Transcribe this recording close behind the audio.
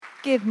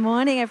Good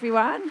morning,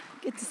 everyone.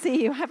 Good to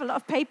see you. I have a lot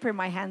of paper in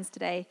my hands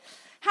today.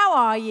 How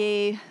are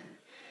you?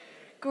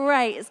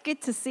 Great. It's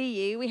good to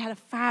see you. We had a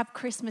fab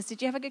Christmas.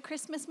 Did you have a good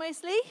Christmas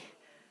mostly?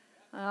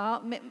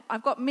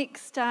 I've got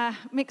mixed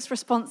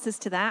responses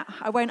to that.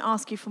 I won't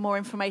ask you for more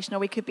information or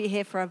we could be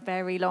here for a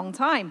very long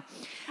time.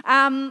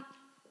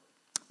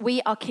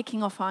 We are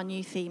kicking off our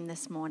new theme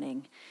this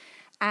morning.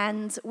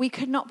 And we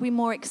could not be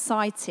more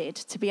excited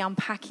to be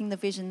unpacking the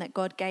vision that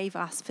God gave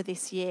us for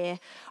this year.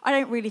 I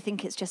don't really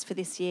think it's just for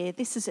this year.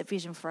 This is a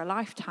vision for a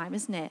lifetime,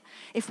 isn't it?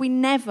 If we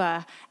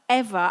never,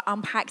 ever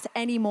unpacked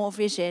any more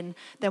vision,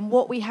 then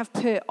what we have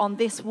put on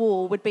this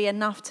wall would be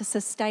enough to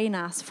sustain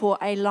us for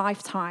a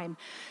lifetime.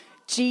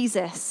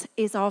 Jesus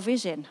is our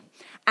vision.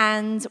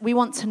 And we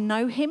want to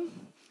know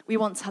him. We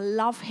want to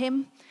love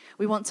him.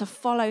 We want to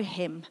follow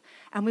him.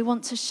 And we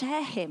want to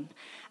share him.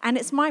 And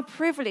it's my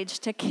privilege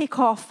to kick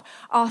off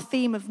our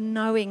theme of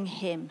knowing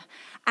him.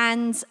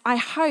 And I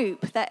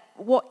hope that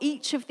what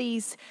each of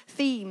these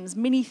themes,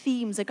 mini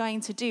themes, are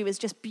going to do is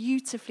just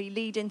beautifully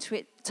lead into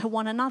it to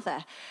one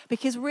another.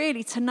 Because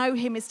really, to know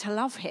him is to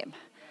love him.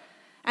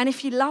 And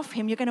if you love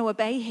him, you're going to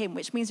obey him,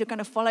 which means you're going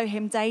to follow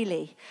him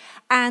daily.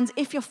 And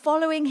if you're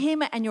following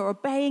him and you're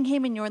obeying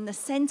him and you're in the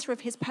center of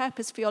his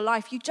purpose for your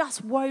life, you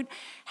just won't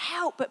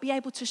help but be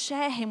able to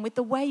share him with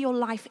the way your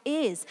life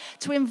is,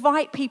 to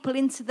invite people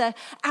into the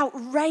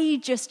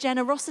outrageous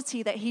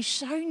generosity that he's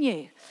shown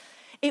you.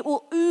 It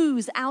will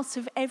ooze out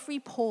of every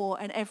pore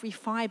and every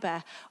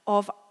fiber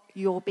of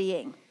your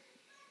being.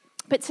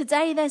 But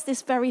today there's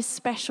this very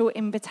special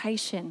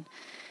invitation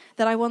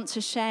that I want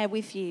to share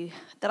with you,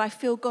 that I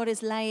feel God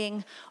is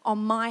laying on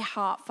my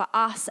heart for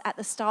us at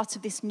the start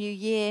of this new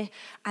year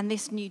and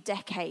this new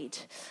decade.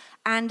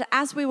 And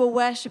as we were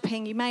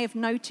worshiping, you may have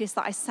noticed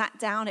that I sat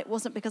down. It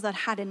wasn't because I'd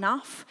had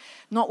enough,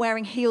 not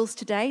wearing heels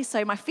today,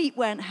 so my feet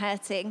weren't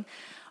hurting.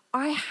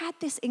 I had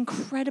this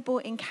incredible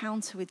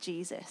encounter with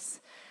Jesus.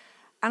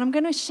 And I'm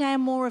going to share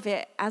more of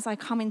it as I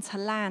come into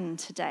land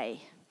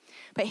today.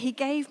 But he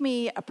gave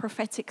me a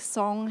prophetic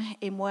song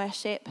in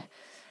worship,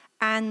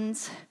 and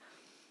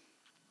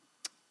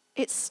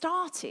it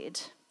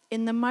started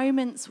in the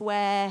moments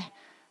where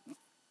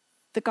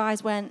the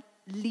guys weren't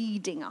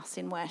leading us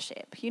in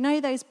worship. You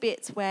know those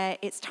bits where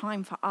it's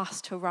time for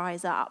us to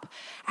rise up?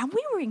 And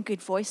we were in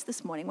good voice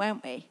this morning,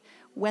 weren't we?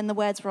 When the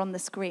words were on the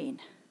screen.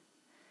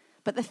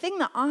 But the thing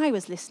that I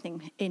was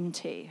listening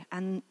into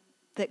and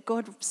that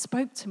God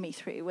spoke to me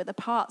through were the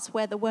parts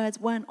where the words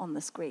weren't on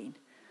the screen.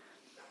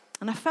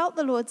 And I felt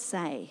the Lord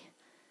say,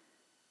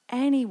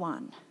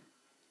 anyone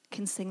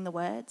can sing the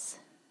words,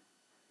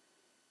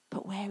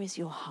 but where is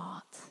your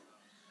heart?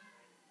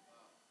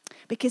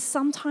 Because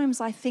sometimes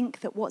I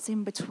think that what's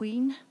in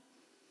between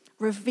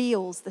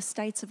reveals the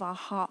state of our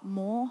heart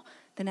more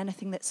than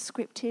anything that's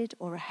scripted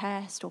or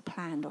rehearsed or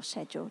planned or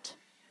scheduled.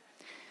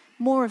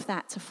 More of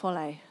that to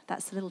follow.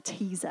 That's a little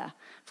teaser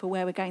for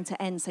where we're going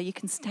to end, so you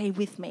can stay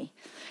with me.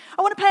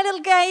 I want to play a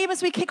little game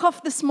as we kick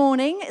off this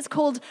morning. It's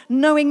called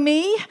Knowing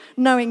Me,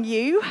 Knowing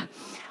You.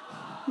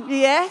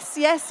 Yes.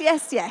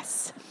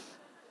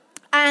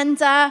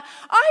 And I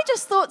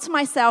just thought to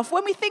myself,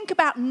 when we think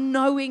about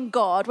knowing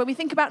God, when we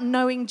think about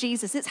knowing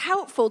Jesus, it's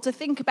helpful to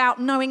think about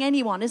knowing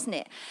anyone, isn't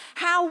it?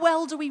 How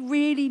well do we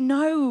really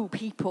know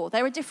people?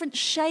 There are different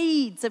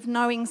shades of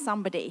knowing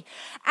somebody.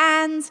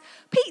 And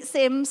Pete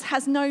Sims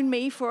has known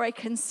me for a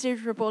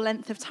considerable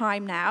length of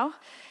time now.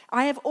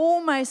 I have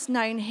almost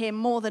known him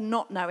more than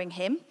not knowing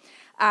him.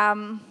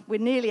 We're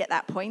nearly at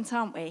that point,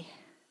 aren't we?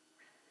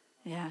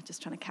 Yeah,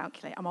 just trying to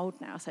calculate. I'm old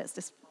now, so it's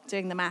just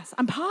doing the maths.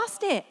 I'm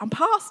past it.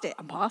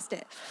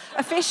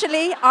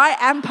 Officially, I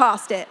am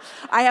past it.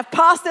 I have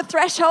passed the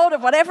threshold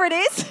of whatever it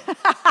is.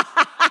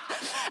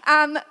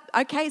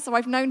 Okay, so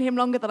I've known him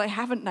longer than I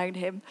haven't known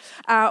him.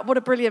 What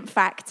a brilliant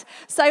fact.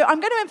 So I'm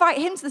going to invite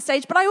him to the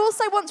stage, but I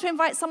also want to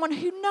invite someone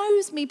who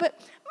knows me, but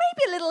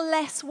maybe a little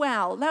less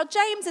well. Now,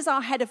 James is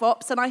our head of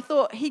ops, and I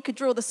thought he could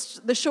draw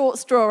the short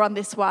straw on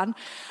this one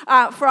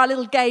for our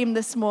little game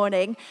this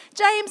morning.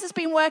 James has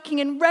been working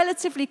in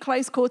relatively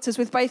close quarters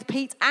with both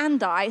Pete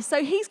and I,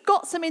 so he's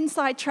got some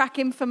inside track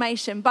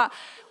information, but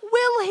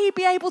will he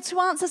be able to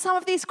answer some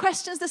of these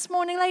questions this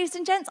morning, ladies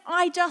and gents?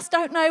 I just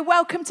don't know.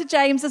 Welcome to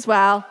James as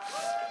well.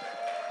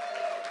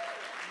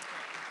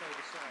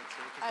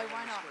 Oh,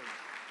 why not?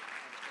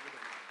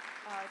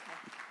 Oh, okay.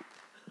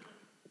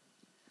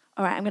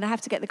 All right, I'm going to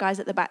have to get the guys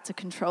at the back to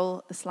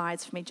control the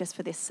slides for me just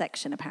for this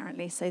section,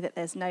 apparently, so that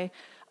there's no...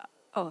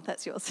 Oh,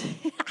 that's yours.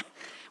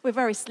 We're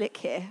very slick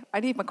here. I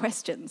need my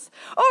questions.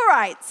 All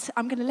right,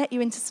 I'm going to let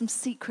you into some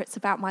secrets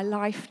about my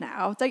life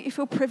now. Don't you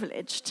feel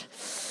privileged?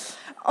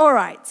 All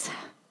right.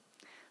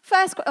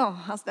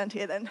 I'll stand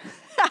here then.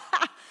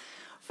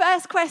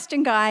 First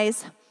question,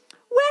 guys.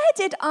 Where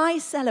did I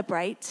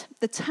celebrate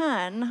the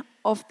turn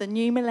of the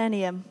new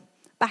millennium?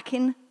 Back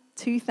in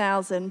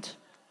 2000.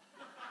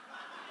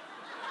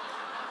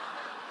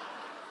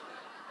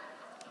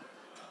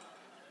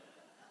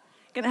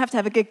 Going to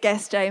have a good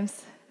guess,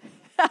 James.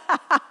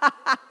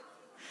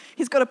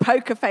 He's got a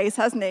poker face,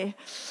 hasn't he?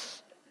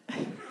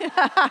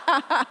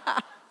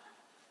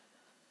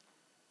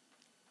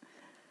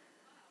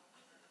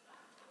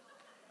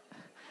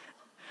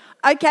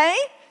 Okay,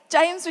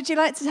 James, would you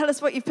like to tell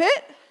us what you put?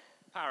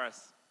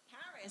 Paris.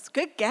 Paris,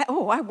 good get.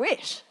 Oh, I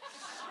wish.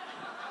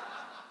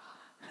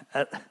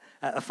 At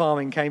a farm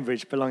in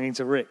Cambridge belonging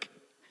to Rick.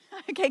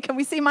 Okay, can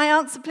we see my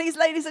answer, please,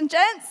 ladies and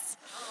gents?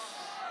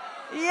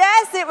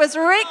 Yes, it was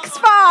Rick's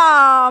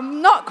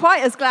farm. Not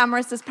quite as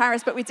glamorous as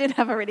Paris, but we did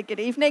have a really good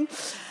evening.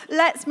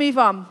 Let's move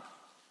on.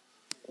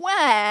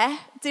 Where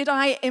did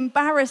I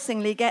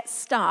embarrassingly get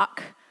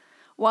stuck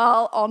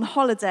while on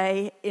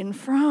holiday in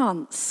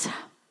France?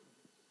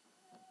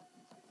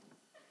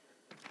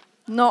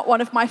 Not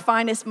one of my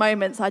finest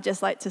moments, I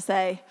just like to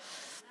say.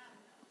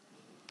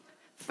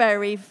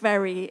 Very,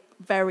 very,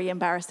 very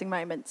embarrassing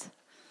moment.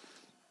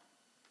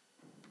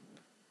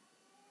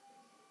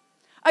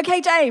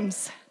 Okay,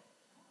 James.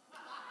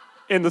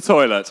 In the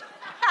toilet.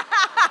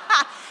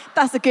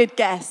 That's a good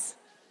guess.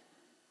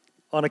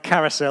 On a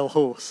carousel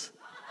horse.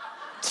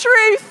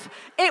 Truth,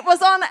 it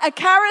was on a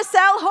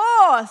carousel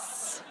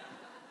horse.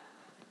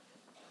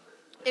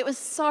 It was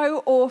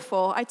so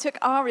awful. I took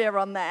Aria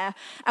on there,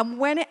 and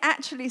when it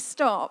actually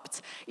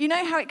stopped, you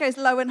know how it goes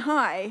low and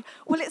high?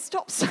 Well, it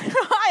stopped so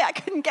high I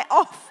couldn't get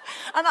off.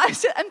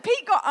 And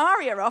Pete got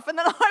Aria off, and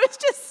then I was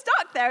just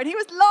stuck there, and he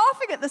was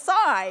laughing at the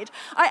side.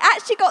 I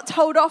actually got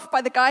told off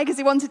by the guy because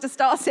he wanted to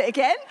start it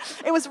again.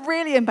 It was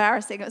really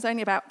embarrassing. It was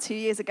only about 2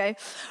 years ago.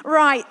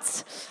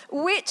 Right,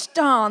 which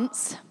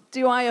dance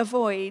do I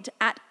avoid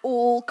at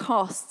all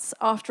costs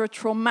after a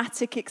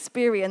traumatic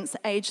experience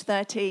age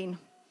 13?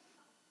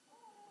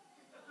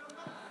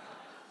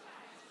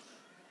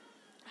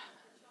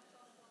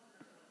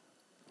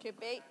 Could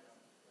be.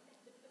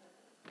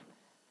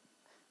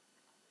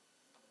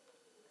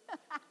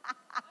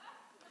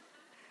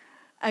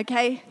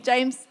 Okay,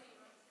 James?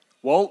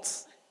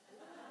 Waltz.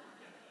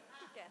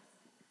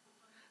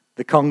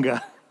 The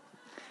conga.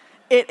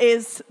 It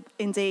is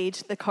indeed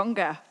the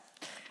conga.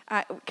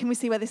 Can we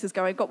see where this is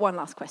going? I've got one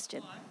last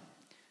question.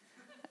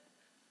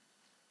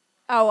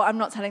 Oh, I'm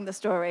not telling the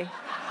story.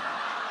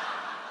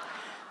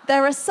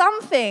 There are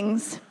some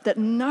things that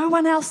no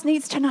one else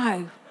needs to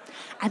know,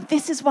 and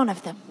this is one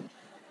of them.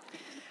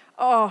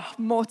 Oh,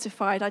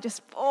 mortified.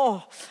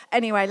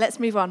 Anyway, let's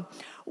move on.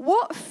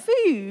 What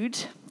food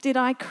did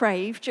I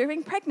crave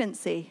during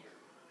pregnancy?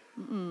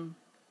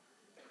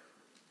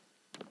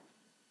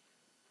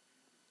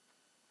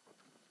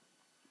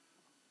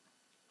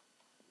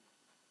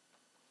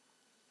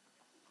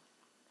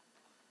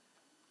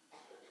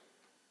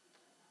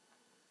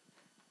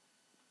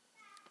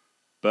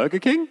 Burger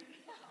King.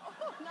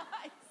 Oh,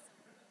 nice.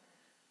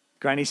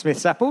 Granny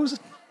Smith's apples.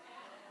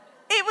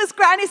 It was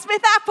Granny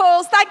Smith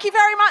apples. Thank you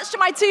very much to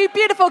my two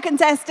beautiful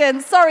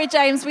contestants. Sorry,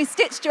 James, we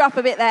stitched you up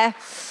a bit there.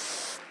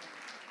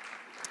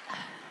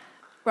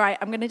 Right,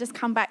 I'm going to just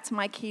come back to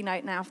my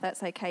keynote now, if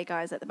that's okay,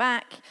 guys, at the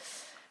back.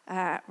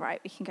 Right,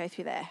 we can go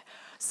through there.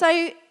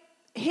 So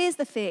here's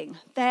the thing.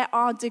 There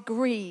are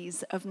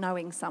degrees of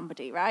knowing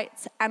somebody, right?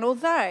 And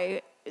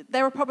although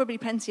there are probably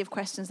plenty of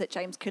questions that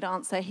James could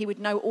answer, he would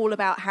know all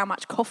about how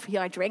much coffee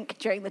I drink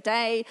during the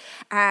day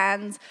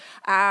and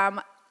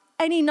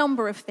any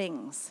number of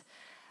things.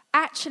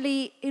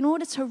 Actually, in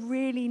order to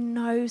really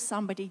know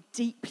somebody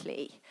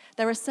deeply,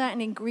 there are certain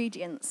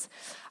ingredients.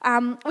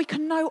 We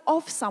can know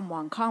of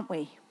someone, can't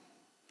we?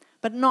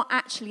 But not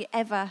actually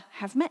ever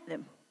have met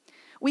them.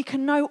 We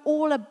can know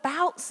all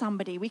about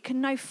somebody. We can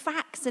know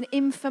facts and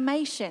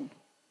information.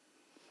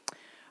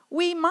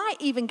 We might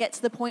even get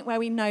to the point where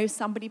we know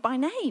somebody by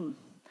name.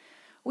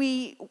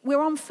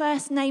 We're on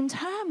first name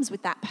terms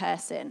with that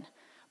person,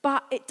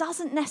 but it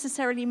doesn't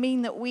necessarily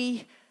mean that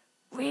we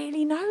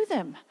really know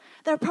them.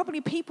 There are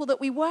probably people that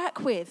we work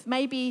with,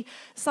 maybe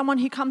someone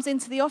who comes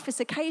into the office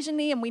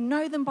occasionally and we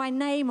know them by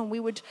name and we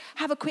would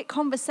have a quick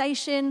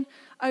conversation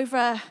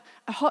over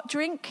a hot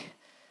drink,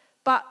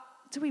 but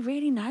do we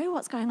really know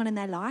what's going on in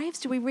their lives?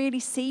 Do we really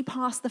see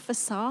past the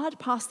facade,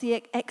 past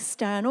the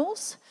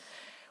externals?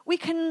 We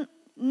can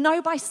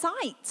know by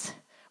sight.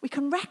 We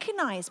can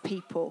recognize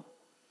people.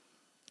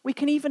 We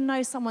can even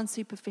know someone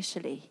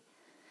superficially.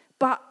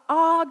 But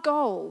our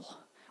goal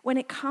when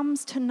it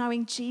comes to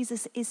knowing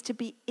Jesus is to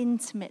be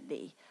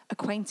intimately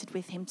acquainted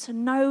with him, to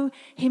know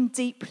him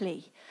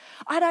deeply.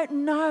 I don't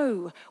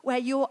know where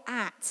you're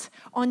at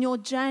on your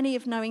journey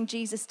of knowing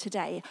Jesus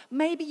today.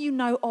 Maybe you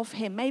know of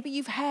him. Maybe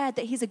you've heard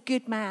that he's a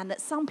good man,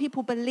 that some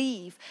people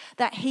believe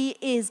that he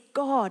is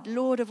God,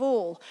 Lord of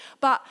all.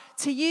 But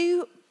to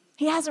you,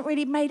 he hasn't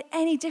really made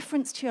any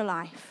difference to your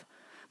life.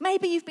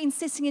 Maybe you've been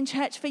sitting in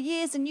church for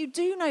years and you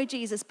do know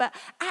Jesus, but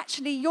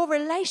actually your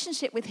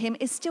relationship with him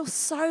is still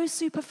so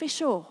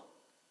superficial.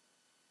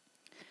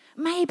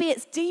 Maybe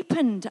it's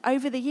deepened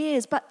over the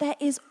years, but there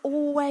is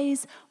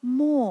always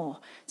more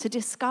to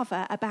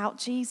discover about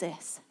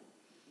Jesus.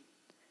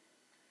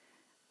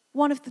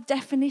 One of the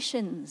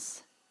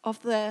definitions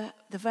of the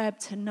verb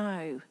to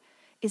know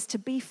is to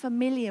be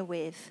familiar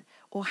with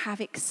or have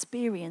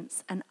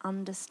experience and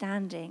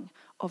understanding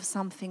of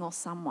something or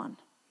someone.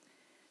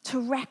 to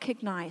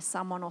recognize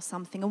someone or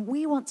something. And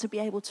we want to be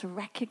able to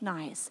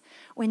recognize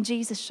when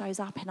Jesus shows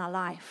up in our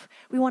life.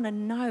 We want to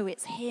know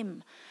it's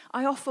him.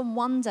 I often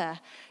wonder,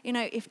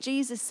 if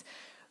Jesus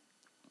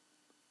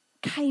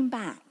came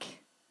back,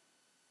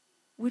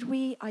 would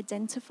we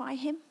identify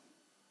him?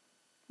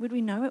 Would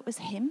we know it was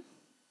him?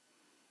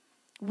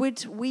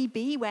 Would we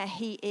be where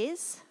he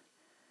is?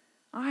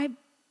 I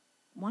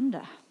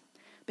wonder,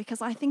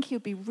 because I think he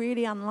would be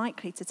really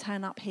unlikely to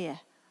turn up here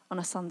on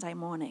a Sunday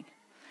morning.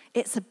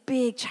 It's a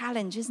big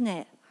challenge, isn't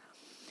it?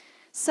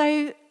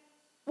 So,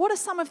 what are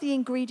some of the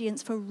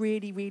ingredients for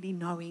really, really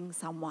knowing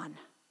someone?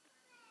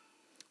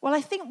 Well,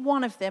 I think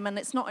one of them, and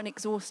it's not an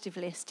exhaustive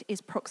list,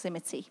 is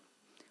proximity.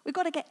 We've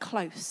got to get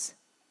close.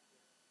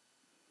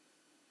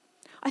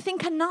 I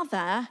think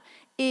another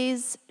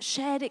is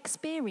shared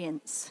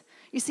experience.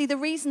 You see, the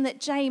reason that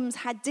James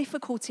had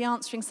difficulty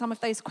answering some of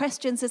those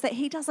questions is that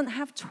he doesn't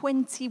have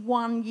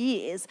 21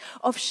 years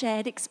of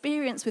shared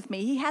experience with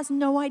me. He has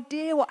no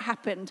idea what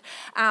happened,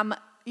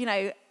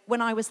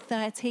 when I was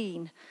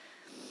 13.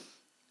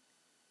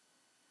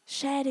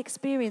 Shared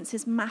experience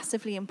is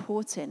massively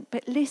important.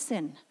 But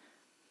listen,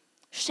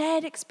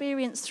 shared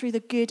experience through the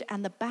good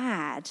and the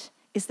bad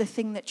is the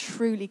thing that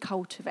truly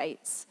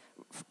cultivates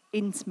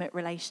intimate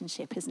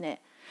relationship, isn't it?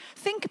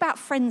 Think about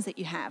friends that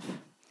you have.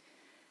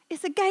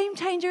 It's a game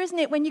changer, isn't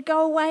it, when you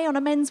go away on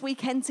a men's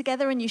weekend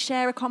together and you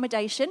share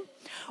accommodation,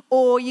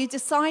 or you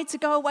decide to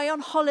go away on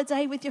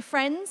holiday with your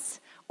friends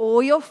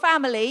or your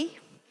family,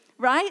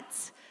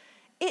 right?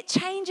 It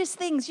changes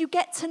things. You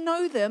get to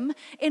know them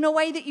in a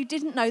way that you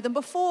didn't know them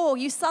before.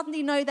 You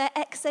suddenly know their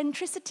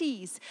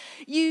eccentricities.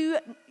 You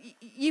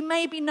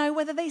maybe know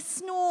whether they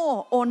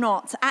snore or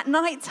not at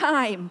night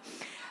time.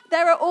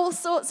 There are all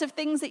sorts of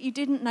things that you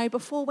didn't know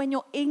before. When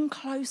you're in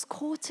close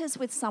quarters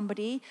with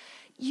somebody,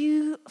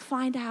 you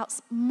find out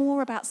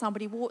more about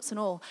somebody, warts and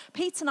all.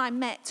 Pete and I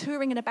met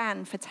touring in a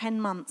band for 10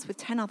 months with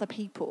 10 other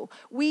people.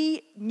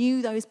 We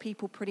knew those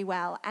people pretty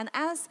well. And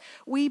as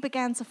we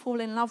began to fall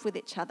in love with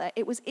each other,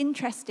 it was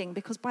interesting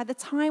because by the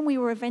time we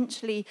were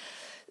eventually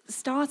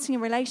starting a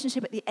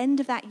relationship at the end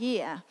of that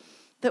year,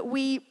 that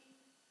we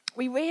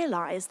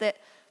realized that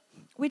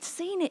we'd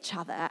seen each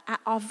other at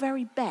our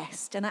very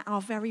best and at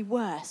our very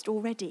worst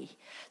already.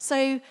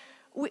 So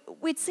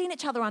we'd seen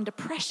each other under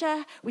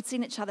pressure. We'd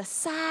seen each other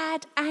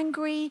sad,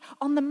 angry,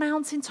 on the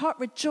mountaintop,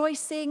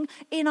 rejoicing,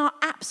 in our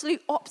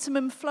absolute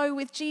optimum flow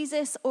with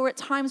Jesus, or at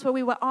times where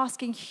we were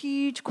asking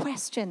huge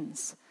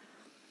questions.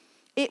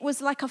 It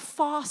was like a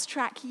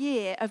fast-track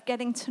year of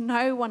getting to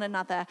know one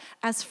another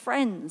as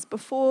friends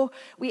before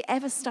we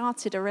ever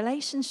started a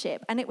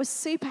relationship, and it was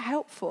super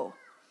helpful.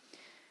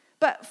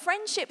 But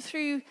friendship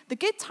through the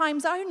good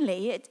times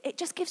only, it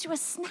just gives you a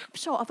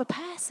snapshot of a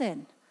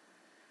person.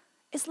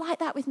 It's like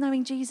that with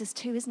knowing Jesus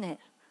too, isn't it?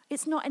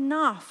 It's not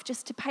enough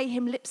just to pay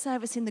him lip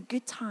service in the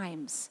good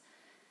times.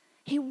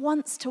 He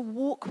wants to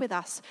walk with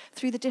us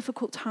through the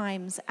difficult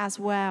times as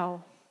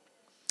well.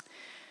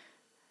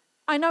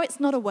 I know it's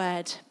not a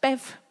word.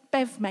 Bev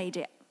made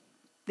it,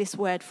 this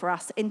word for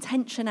us.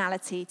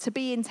 Intentionality. To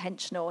be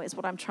intentional is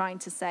what I'm trying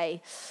to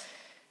say.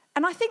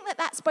 And I think that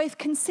that's both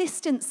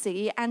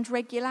consistency and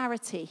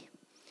regularity.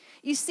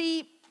 You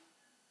see,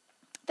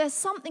 there's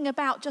something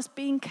about just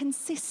being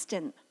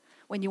consistent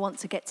when you want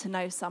to get to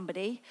know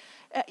somebody.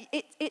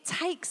 It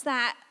takes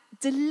that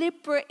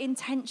deliberate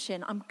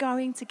intention. I'm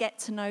going to get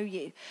to know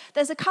you.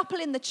 There's a couple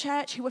in the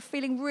church who were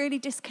feeling really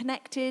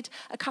disconnected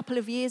a couple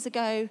of years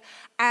ago,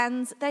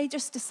 and they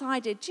just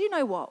decided, do you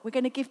know what? We're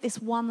going to give this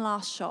one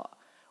last shot.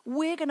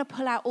 We're going to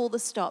pull out all the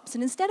stops.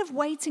 And instead of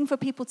waiting for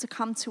people to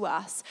come to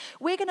us,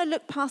 we're going to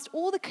look past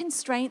all the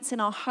constraints in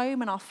our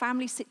home and our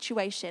family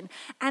situation.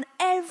 And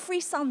every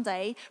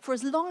Sunday, for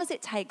as long as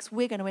it takes,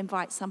 we're going to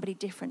invite somebody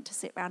different to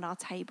sit around our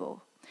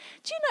table.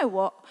 Do you know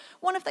what?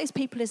 One of those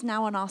people is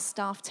now on our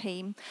staff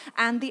team,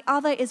 and the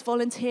other is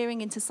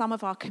volunteering into some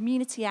of our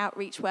community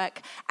outreach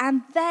work,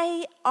 and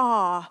they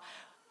are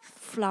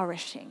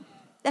flourishing.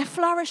 They're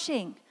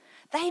flourishing.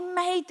 They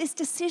made this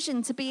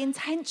decision to be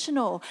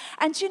intentional.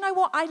 And do you know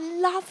what? I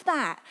love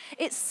that.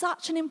 It's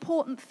such an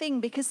important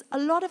thing because a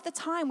lot of the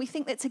time we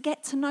think that to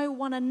get to know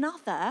one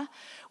another,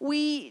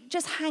 we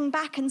just hang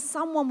back and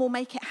someone will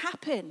make it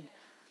happen.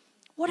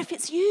 What if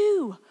it's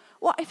you?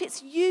 What if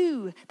it's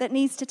you that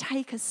needs to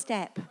take a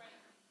step?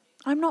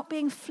 I'm not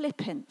being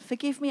flippant.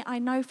 Forgive me, I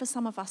know for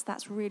some of us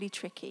that's really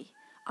tricky.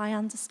 I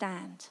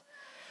understand.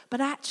 But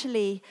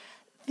actually,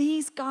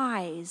 these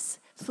guys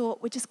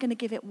thought we're just going to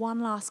give it one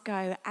last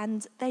go,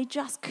 and they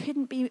just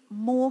couldn't be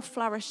more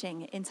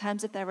flourishing in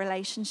terms of their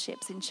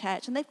relationships in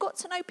church. And they've got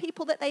to know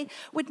people that they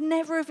would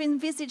never have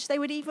envisaged they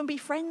would even be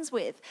friends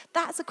with.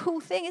 That's a cool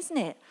thing, isn't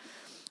it?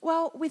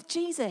 Well, with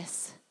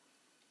Jesus,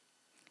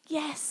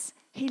 yes,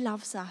 he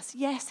loves us.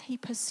 Yes, he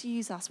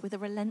pursues us with a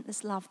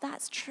relentless love.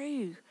 That's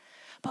true.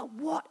 But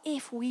what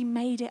if we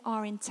made it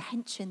our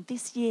intention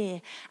this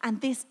year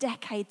and this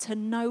decade to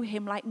know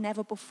him like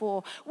never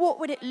before? What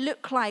would it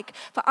look like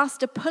for us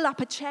to pull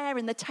up a chair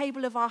in the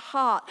table of our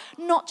heart,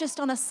 not just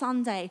on a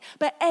Sunday,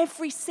 but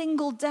every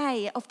single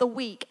day of the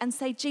week and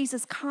say,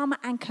 Jesus, come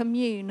and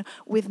commune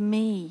with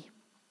me?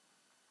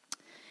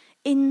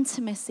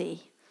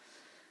 Intimacy.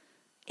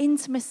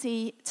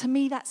 Intimacy, to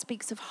me, that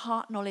speaks of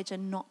heart knowledge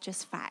and not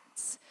just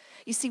facts.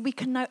 You see, we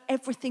can know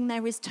everything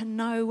there is to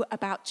know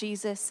about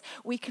Jesus.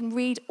 We can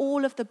read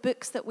all of the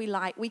books that we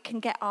like. We can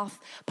get our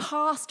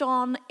passed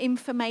on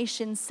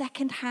information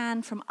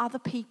secondhand from other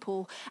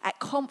people at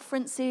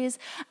conferences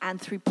and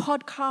through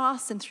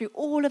podcasts and through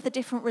all of the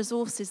different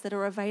resources that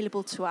are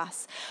available to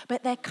us.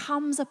 But there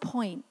comes a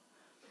point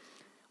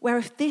where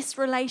if this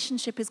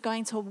relationship is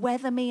going to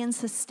weather me and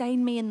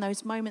sustain me in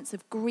those moments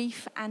of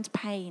grief and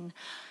pain,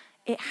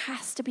 it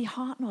has to be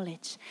heart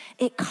knowledge.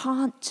 It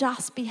can't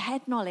just be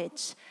head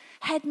knowledge.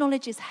 Head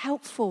knowledge is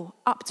helpful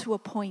up to a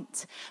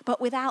point, but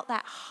without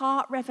that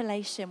heart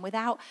revelation,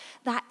 without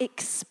that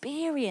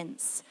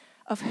experience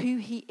of who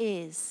he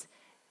is,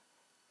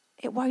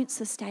 it won't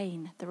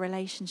sustain the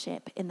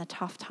relationship in the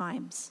tough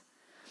times.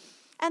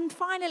 And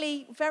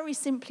finally, very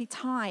simply,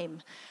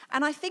 time.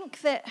 And I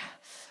think that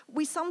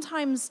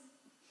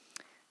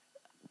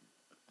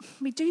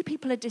we do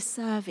people a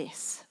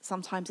disservice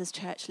sometimes as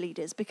church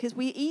leaders because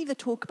we either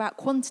talk about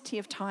quantity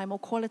of time or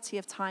quality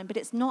of time, but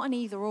it's not an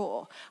either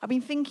or. I've been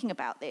thinking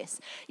about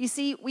this. You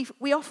see,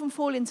 we often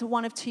fall into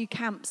one of two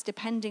camps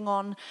depending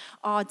on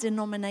our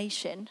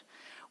denomination.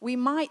 We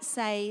might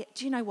say,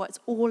 do you know what? It's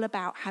all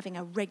about having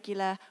a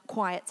regular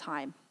quiet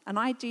time. And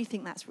I do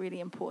think that's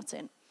really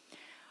important.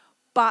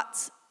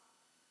 But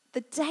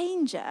the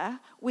danger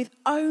with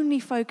only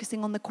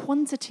focusing on the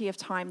quantity of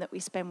time that we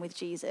spend with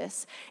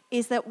Jesus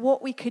is that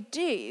what we could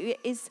do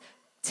is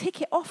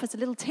tick it off as a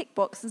little tick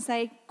box and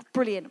say,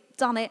 brilliant,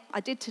 done it,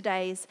 I did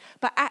today's,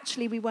 but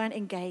actually we weren't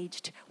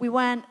engaged.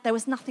 There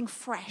was nothing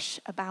fresh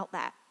about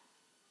that.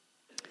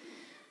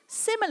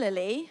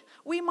 Similarly,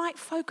 we might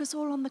focus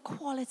all on the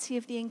quality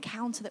of the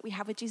encounter that we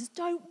have with Jesus.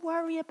 Don't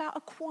worry about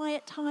a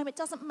quiet time, it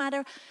doesn't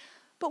matter.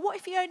 But what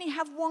if you only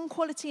have one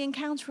quality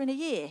encounter in a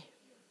year?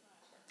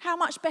 How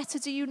much better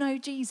do you know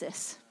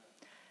Jesus?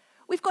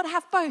 We've got to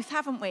have both,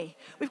 haven't we?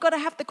 We've got to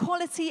have the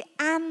quality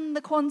and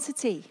the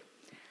quantity.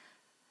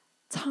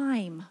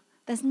 Time.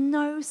 There's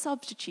no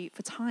substitute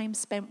for time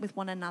spent with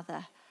one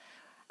another.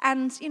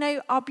 And, you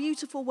know, our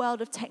beautiful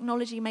world of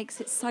technology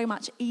makes it so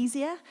much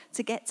easier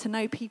to get to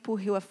know people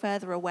who are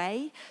further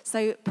away.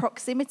 So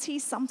proximity,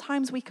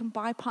 sometimes we can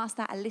bypass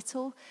that a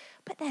little.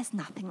 But there's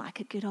nothing like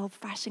a good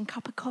old-fashioned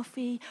cup of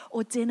coffee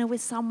or dinner with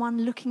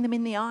someone, looking them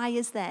in the eye,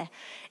 is there?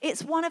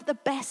 It's one of the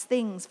best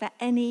things for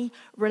any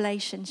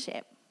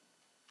relationship.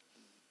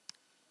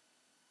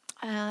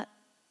 I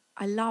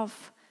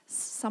love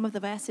some of the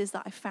verses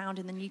that I found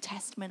in the New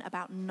Testament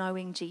about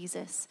knowing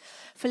Jesus.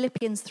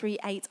 Philippians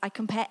 3:8, I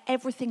compare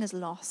everything as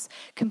loss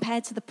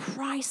compared to the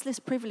priceless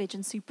privilege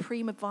and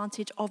supreme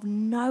advantage of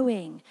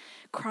knowing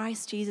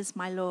Christ Jesus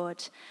my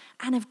Lord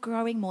and of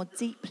growing more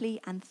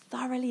deeply and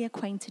thoroughly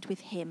acquainted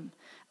with him,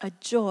 a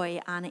joy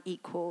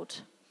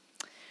unequaled.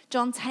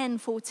 John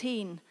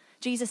 10:14,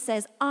 Jesus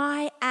says,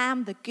 I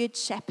am the good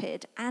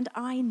shepherd and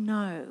I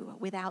know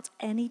without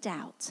any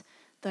doubt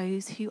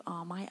those who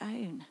are my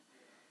own.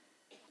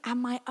 And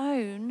my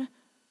own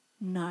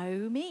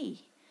know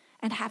me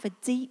and have a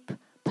deep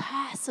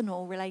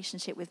personal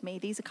relationship with me.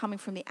 These are coming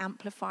from the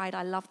Amplified.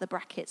 I love the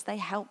brackets. They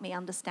help me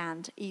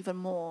understand even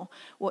more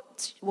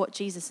what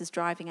Jesus is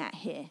driving at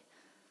here.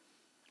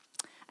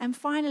 And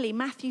finally,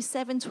 Matthew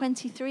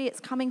 7:23,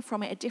 it's coming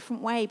from it a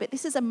different way, but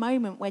this is a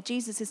moment where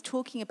Jesus is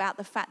talking about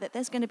the fact that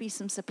there's going to be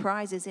some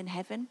surprises in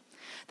heaven,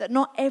 that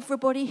not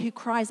everybody who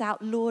cries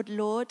out, Lord,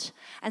 Lord,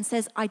 and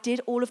says, I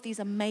did all of these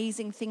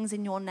amazing things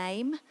in your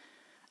name,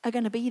 are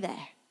going to be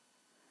there.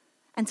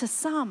 And to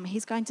some,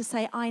 he's going to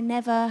say, I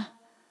never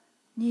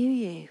knew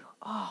you.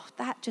 Oh,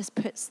 that just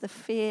puts the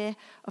fear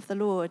of the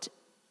Lord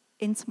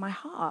into my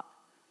heart.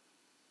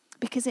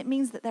 Because it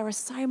means that there are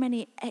so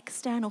many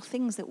external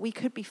things that we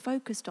could be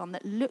focused on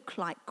that look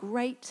like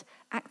great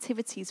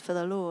activities for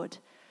the Lord.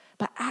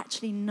 But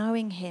actually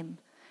knowing him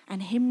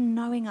and him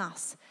knowing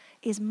us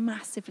is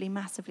massively,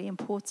 massively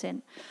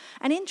important.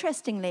 And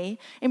interestingly,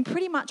 in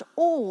pretty much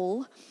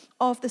all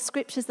of the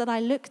scriptures that I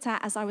looked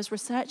at as I was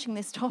researching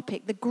this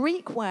topic, the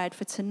Greek word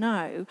for to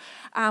know,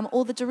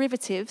 or the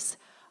derivatives,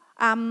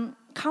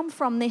 come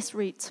from this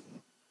root,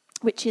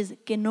 which is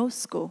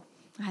ginosko.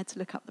 I had to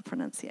look up the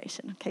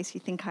pronunciation in case you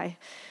think I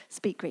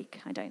speak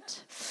Greek. I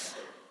don't.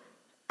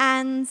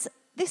 And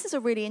this is a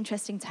really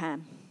interesting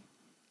term.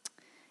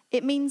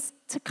 It means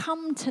to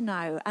come to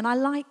know, and I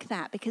like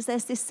that because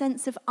there's this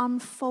sense of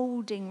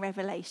unfolding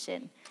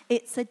revelation.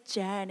 It's a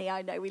journey.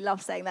 I know we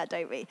love saying that,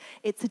 don't we?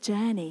 It's a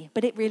journey,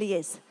 but it really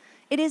is.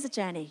 It is a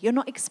journey. You're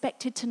not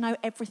expected to know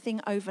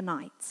everything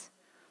overnight.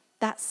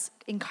 That's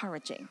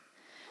encouraging.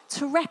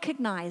 To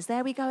recognize,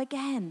 there we go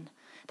again,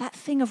 that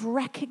thing of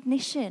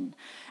recognition.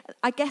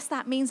 I guess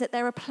that means that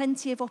there are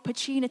plenty of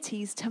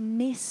opportunities to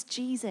miss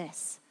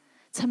Jesus,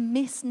 to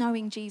miss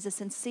knowing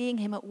Jesus and seeing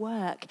him at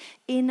work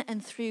in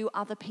and through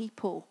other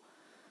people.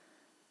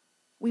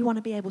 We want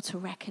to be able to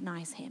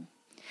recognize him,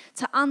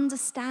 to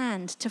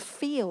understand, to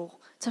feel,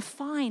 to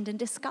find and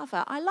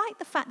discover. I like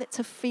the fact that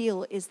to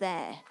feel is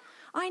there.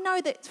 I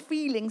know that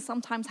feeling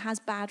sometimes has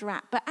bad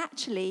rap, but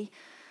actually,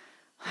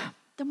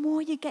 the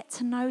more you get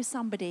to know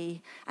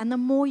somebody and the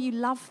more you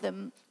love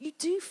them, you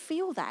do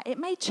feel that. It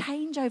may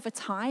change over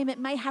time. It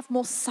may have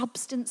more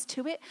substance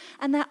to it.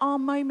 And there are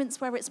moments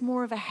where it's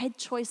more of a head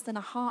choice than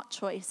a heart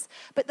choice.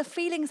 But the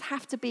feelings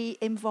have to be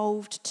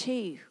involved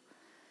too.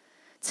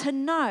 To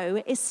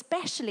know,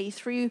 especially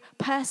through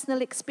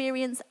personal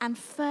experience and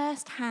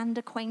first-hand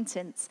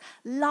acquaintance.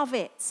 Love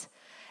it.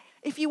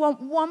 If you want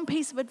one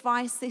piece of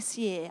advice this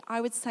year, I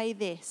would say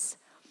this.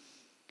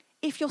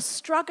 If you're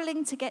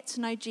struggling to get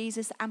to know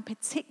Jesus and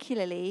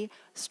particularly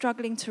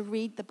struggling to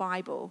read the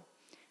Bible,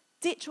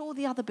 ditch all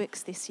the other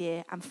books this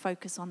year and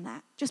focus on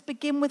that. Just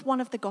begin with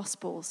one of the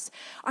Gospels.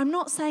 I'm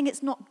not saying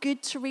it's not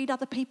good to read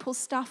other people's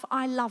stuff.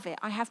 I love it.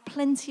 I have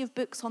plenty of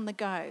books on the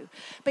go.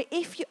 But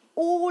if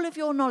all of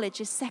your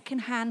knowledge is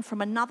secondhand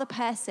from another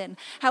person,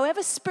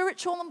 however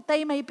spiritual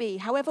they may be,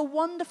 however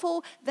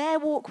wonderful their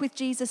walk with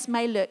Jesus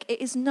may look, it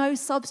is no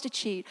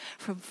substitute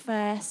from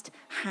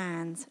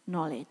first-hand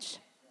knowledge.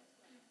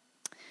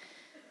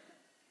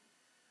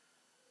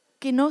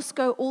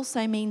 Ginosko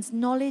also means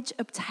knowledge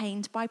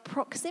obtained by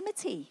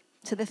proximity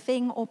to the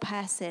thing or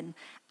person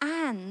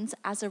and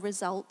as a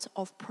result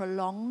of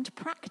prolonged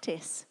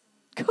practice.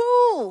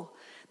 Cool!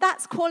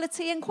 That's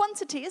quality and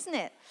quantity, isn't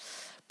it?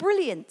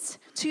 Brilliant.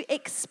 To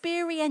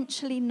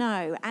experientially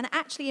know, and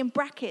actually in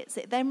brackets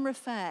it then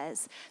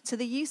refers to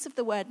the use of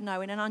the word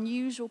know in an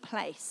unusual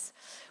place,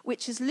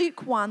 which is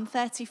Luke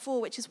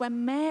 1:34, which is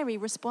when Mary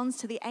responds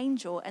to the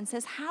angel and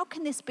says, "How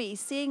can this be,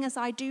 seeing as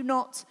I do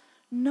not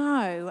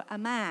know a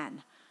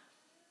man?"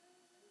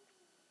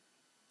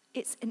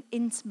 It's an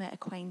intimate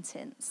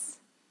acquaintance.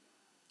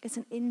 It's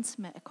an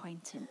intimate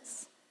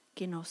acquaintance,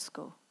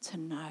 ginosko, to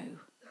know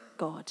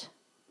God.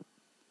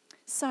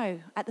 So,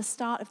 at the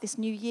start of this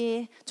new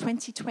year,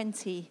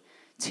 2020,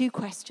 2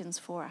 questions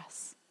for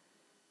us.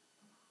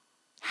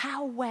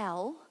 How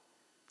well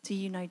do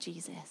you know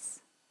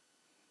Jesus?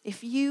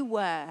 If you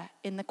were,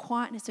 in the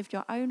quietness of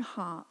your own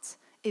heart,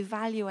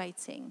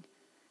 evaluating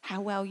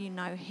how well you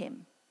know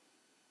him,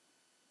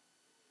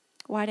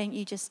 why don't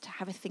you just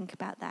have a think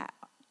about that?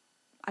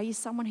 Are you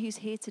someone who's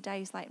here today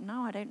who's like,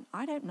 no,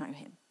 I don't know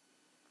him.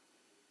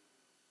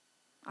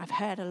 I've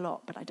heard a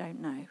lot, but I don't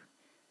know.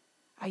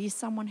 Are you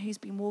someone who's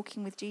been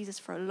walking with Jesus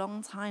for a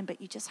long time,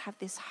 but you just have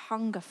this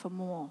hunger for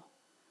more?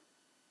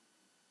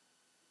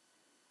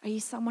 Are you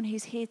someone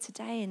who's here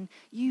today and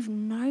you've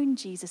known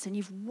Jesus and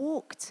you've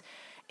walked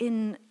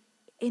in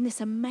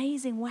this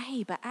amazing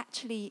way, but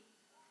actually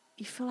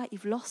you feel like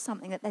you've lost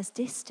something, that there's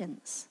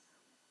distance?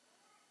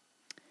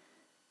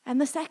 And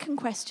the second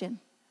question,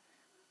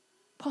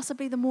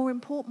 possibly the more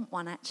important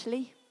one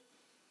actually,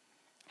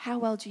 how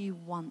well do you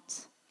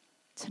want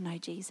to know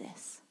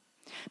Jesus?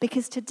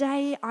 Because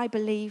today I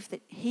believe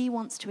that he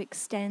wants to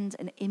extend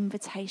an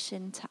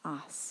invitation to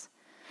us.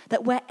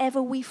 That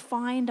wherever we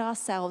find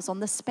ourselves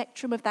on the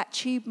spectrum of that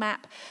tube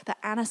map that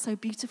Anna so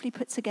beautifully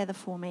put together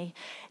for me,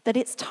 that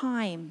it's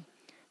time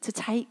to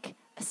take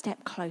a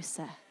step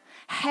closer.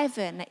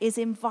 Heaven is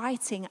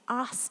inviting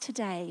us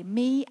today,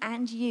 me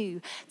and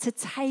you, to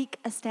take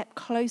a step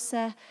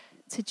closer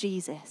to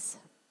Jesus.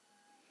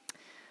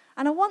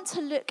 And I want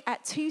to look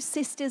at 2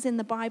 sisters in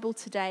the Bible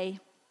today.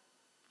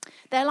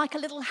 They're like a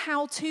little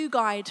how-to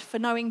guide for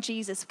knowing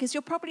Jesus, because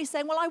you're probably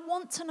saying, well, I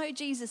want to know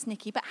Jesus,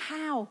 Nikki, but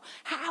how?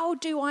 How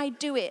do I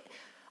do it?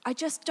 I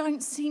just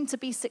don't seem to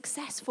be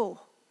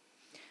successful.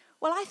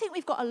 Well, I think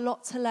we've got a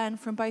lot to learn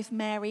from both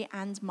Mary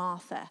and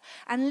Martha.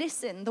 And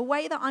listen, the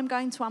way that I'm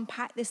going to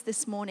unpack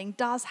this morning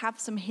does have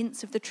some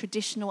hints of the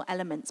traditional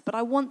elements, but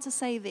I want to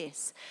say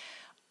this.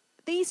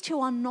 These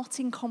 2 are not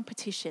in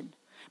competition.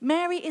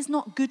 Mary is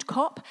not good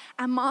cop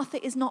and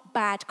Martha is not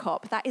bad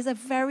cop. That is a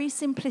very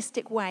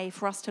simplistic way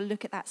for us to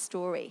look at that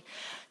story.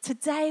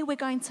 Today we're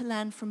going to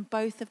learn from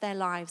both of their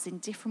lives in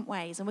different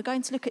ways, and we're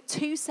going to look at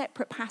 2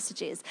 separate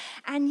passages.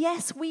 And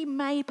yes, we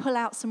may pull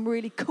out some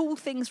really cool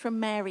things from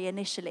Mary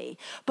initially,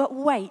 but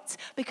wait,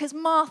 because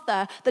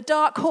Martha, the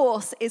dark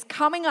horse, is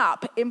coming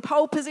up in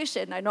pole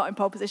position. No, not in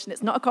pole position,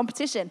 it's not a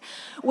competition.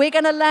 We're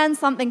going to learn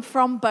something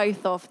from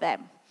both of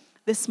them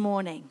this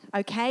morning,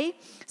 okay?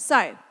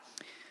 So,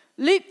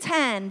 Luke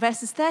 10,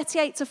 verses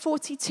 38 to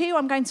 42.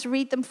 I'm going to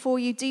read them for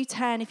you. Do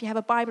turn if you have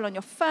a Bible on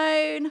your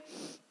phone,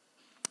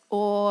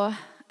 or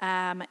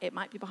it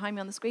might be behind me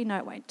on the screen. No,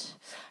 it won't.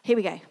 Here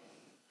we go.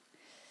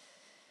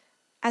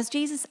 As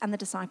Jesus and the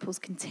disciples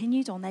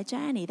continued on their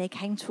journey, they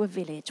came to a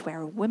village where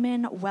a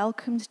woman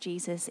welcomed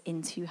Jesus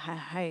into her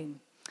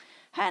home.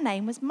 Her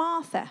name was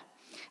Martha,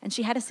 and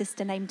she had a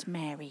sister named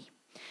Mary.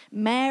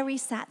 Mary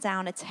sat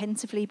down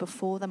attentively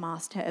before the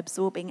master,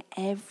 absorbing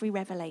every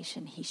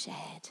revelation he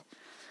shared.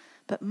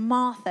 But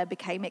Martha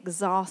became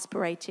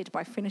exasperated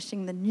by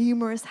finishing the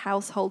numerous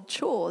household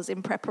chores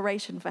in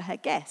preparation for her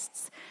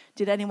guests.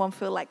 Did anyone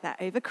feel like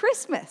that over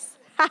Christmas?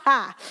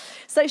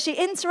 So she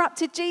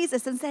interrupted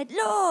Jesus and said,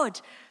 Lord,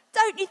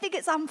 don't you think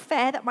it's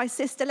unfair that my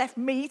sister left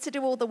me to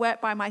do all the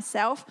work by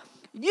myself?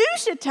 You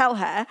should tell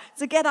her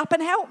to get up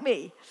and help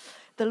me.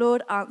 The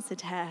Lord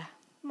answered her,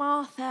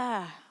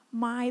 Martha,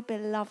 my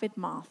beloved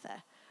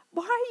Martha,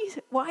 why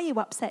are you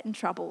upset and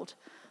troubled,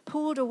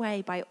 pulled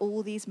away by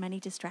all these many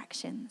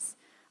distractions?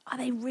 Are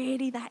they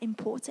really that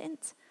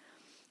important?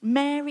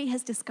 Mary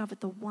has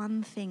discovered the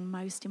one thing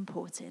most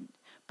important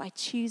by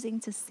choosing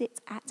to sit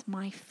at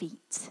my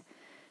feet.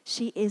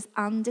 She is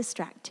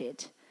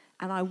undistracted,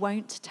 and I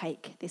won't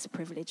take this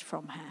privilege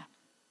from her.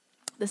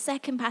 The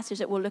second passage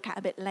that we'll look at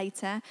a bit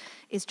later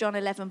is John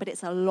 11, but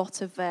it's a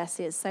lot of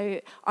verses.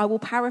 So I will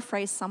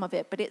paraphrase some of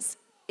it, but it's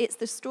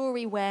the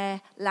story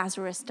where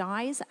Lazarus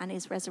dies and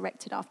is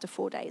resurrected after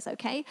 4 days,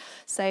 okay?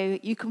 So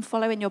you can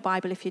follow in your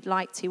Bible if you'd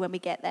like to when we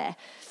get there.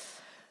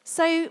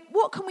 So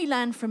what can we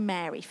learn from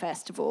Mary,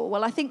 first of all?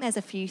 Well, I think there's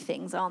a few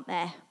things, aren't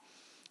there?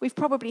 We've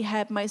probably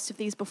heard most of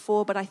these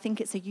before, but I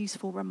think it's a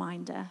useful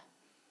reminder.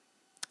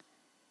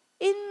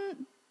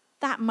 In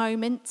that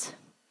moment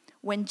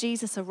when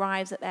Jesus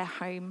arrives at their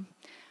home,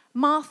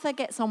 Martha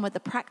gets on with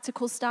the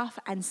practical stuff,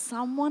 and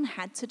someone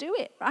had to do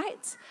it,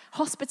 right?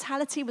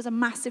 Hospitality was a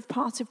massive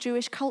part of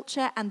Jewish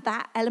culture, and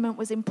that element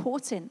was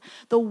important.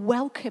 The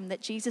welcome that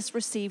Jesus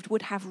received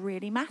would have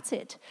really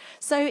mattered.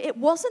 So it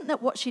wasn't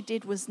that what she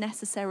did was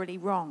necessarily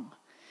wrong.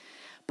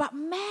 But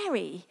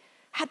Mary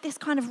had this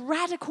kind of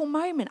radical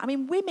moment. I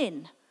mean,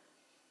 women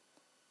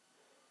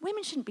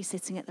shouldn't be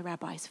sitting at the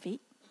rabbi's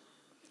feet.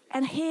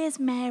 And here's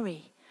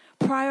Mary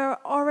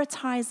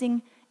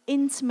prioritizing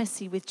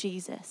intimacy with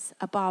Jesus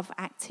above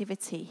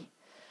activity.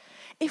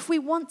 If we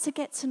want to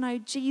get to know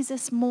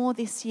Jesus more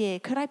this year,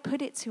 could I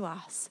put it to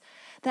us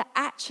that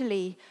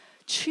actually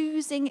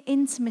choosing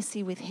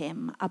intimacy with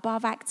him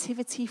above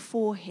activity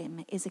for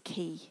him is a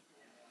key?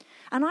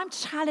 And I'm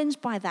challenged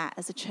by that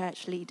as a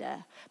church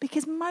leader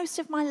because most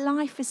of my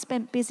life is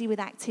spent busy with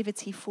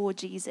activity for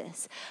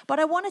Jesus. But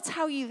I want to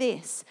tell you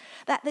this,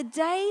 that the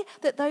day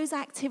that those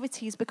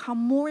activities become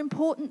more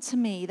important to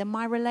me than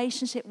my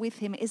relationship with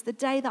him is the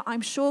day that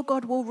I'm sure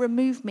God will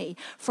remove me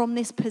from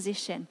this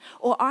position,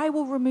 or I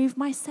will remove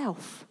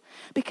myself.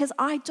 Because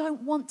I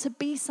don't want to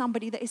be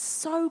somebody that is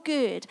so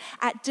good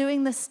at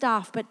doing the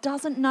stuff but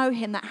doesn't know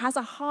him, that has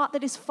a heart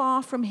that is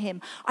far from him.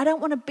 I don't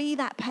want to be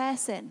that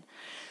person.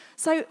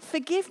 So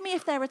forgive me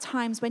if there are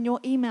times when your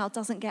email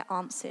doesn't get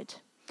answered.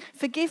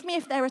 Forgive me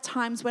if there are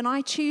times when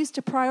I choose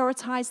to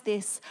prioritize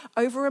this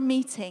over a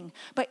meeting.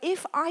 But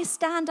if I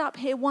stand up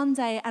here one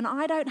day and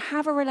I don't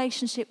have a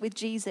relationship with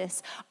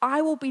Jesus,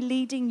 I will be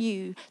leading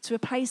you to a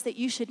place that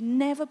you should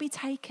never be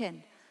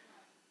taken.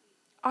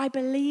 I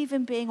believe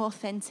in being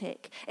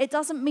authentic. It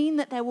doesn't mean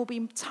that there will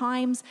be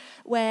times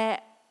where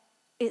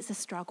it's a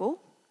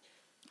struggle.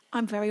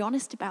 I'm very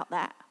honest about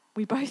that.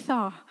 We both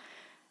are.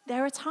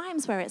 There are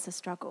times where it's a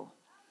struggle.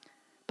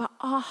 But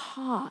our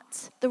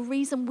heart, the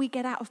reason we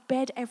get out of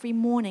bed every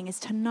morning is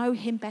to know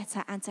him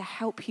better and to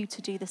help you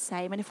to do the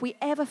same. And if we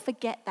ever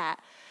forget that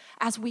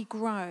as we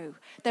grow,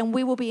 then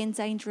we will be in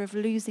danger of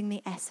losing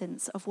the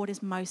essence of what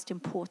is most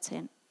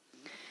important.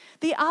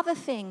 The other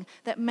thing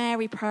that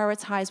Mary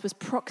prioritized was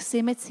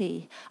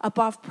proximity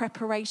above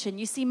preparation.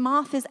 You see,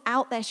 Martha's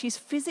out there. She's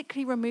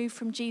physically removed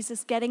from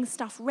Jesus, getting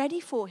stuff ready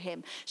for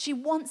him. She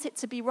wants it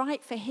to be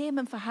right for him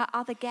and for her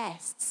other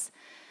guests.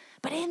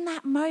 But in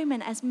that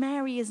moment, as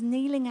Mary is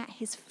kneeling at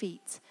his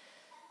feet,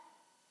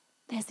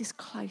 there's this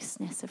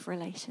closeness of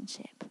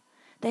relationship.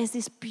 There's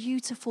this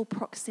beautiful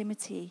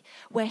proximity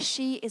where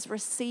she is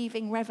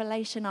receiving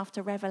revelation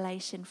after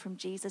revelation from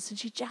Jesus, and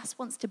she just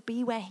wants to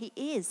be where he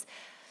is.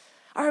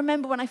 I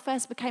remember when I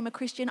first became a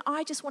Christian,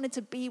 I just wanted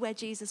to be where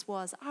Jesus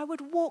was. I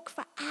would walk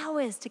for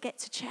hours to get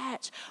to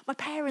church. My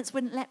parents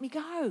wouldn't let me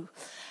go.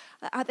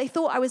 They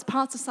thought I was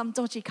part of some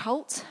dodgy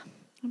cult.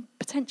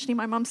 Potentially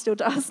my mum still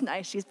does.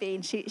 No, she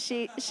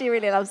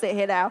really loves it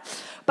here now.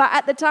 But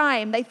at the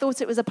time, they thought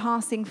it was a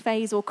passing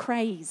phase or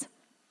craze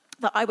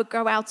that I would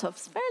grow out of.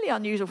 It's fairly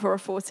unusual for a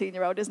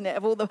 14-year-old, isn't it,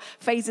 of all the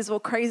phases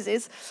or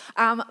crazes.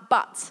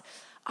 But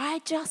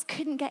I just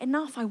couldn't get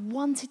enough. I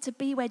wanted to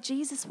be where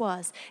Jesus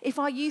was. If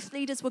our youth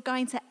leaders were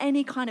going to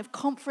any kind of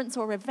conference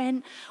or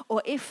event,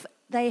 or if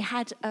they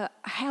had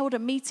held a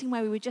meeting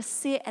where we would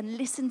just sit and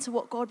listen to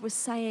what God was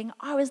saying,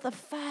 I was the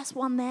first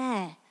one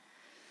there.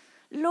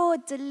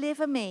 Lord,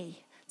 deliver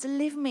me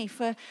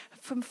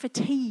from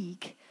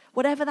fatigue,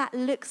 whatever that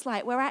looks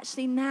like, where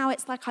actually now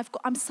it's like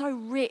I'm so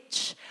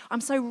rich,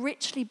 I'm so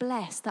richly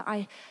blessed that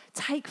I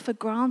take for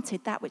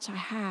granted that which I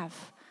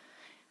have.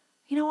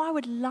 You know, I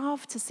would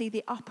love to see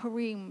the upper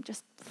room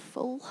just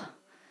full.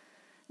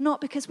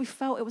 Not because we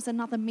felt it was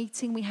another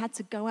meeting we had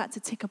to go out to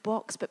tick a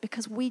box, but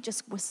because we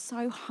just were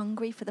so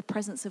hungry for the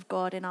presence of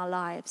God in our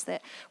lives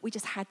that we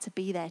just had to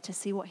be there to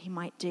see what he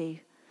might do.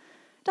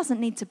 It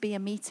doesn't need to be a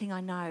meeting, I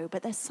know,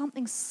 but there's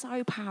something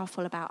so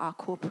powerful about our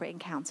corporate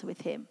encounter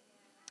with him.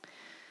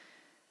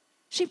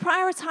 She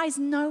prioritized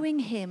knowing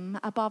him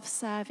above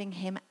serving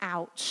him.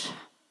 Ouch.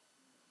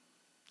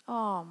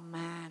 Oh,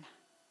 man.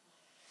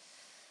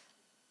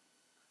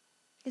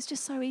 It's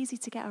just so easy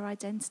to get our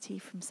identity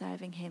from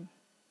serving him,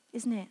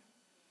 isn't it?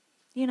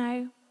 You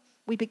know,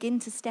 we begin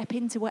to step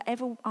into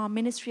whatever our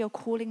ministry or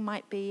calling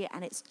might be,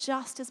 and it's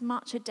just as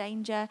much a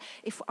danger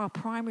if our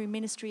primary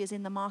ministry is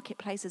in the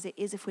marketplace as it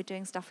is if we're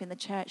doing stuff in the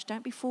church.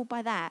 Don't be fooled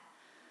by that.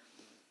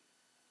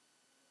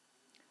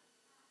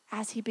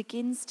 As he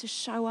begins to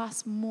show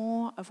us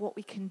more of what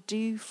we can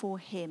do for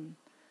him,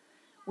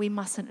 we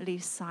mustn't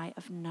lose sight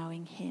of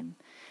knowing him.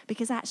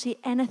 Because actually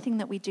anything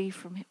that we do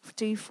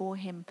for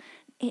him,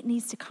 it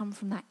needs to come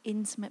from that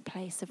intimate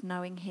place of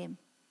knowing him.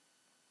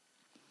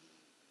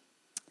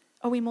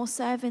 Are we more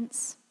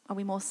servants? Are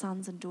we more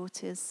sons and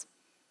daughters?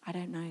 I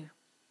don't know.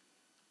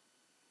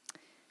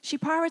 She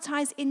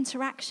prioritized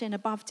interaction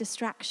above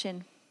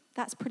distraction.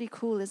 That's pretty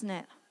cool, isn't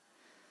it?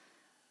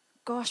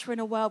 Gosh, we're in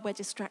a world where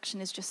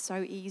distraction is just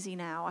so easy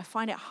now. I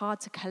find it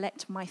hard to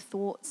collect my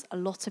thoughts a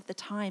lot of the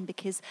time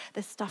because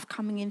there's stuff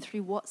coming in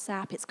through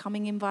WhatsApp, it's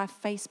coming in via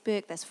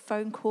Facebook, there's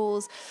phone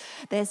calls,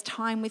 there's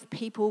time with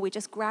people, we're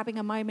just grabbing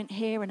a moment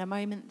here and a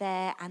moment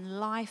there, and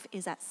life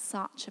is at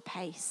such a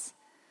pace.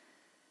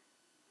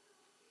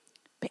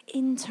 But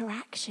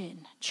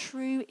interaction,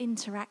 true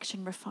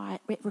interaction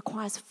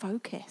requires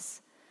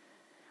focus.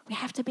 We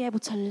have to be able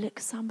to look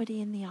somebody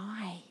in the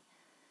eye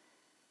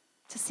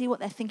to see what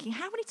they're thinking.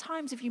 How many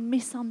times have you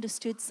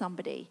misunderstood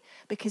somebody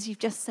because you've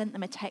just sent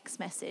them a text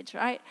message,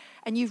 right?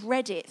 And you've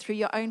read it through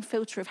your own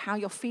filter of how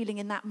you're feeling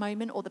in that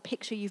moment or the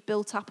picture you've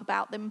built up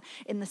about them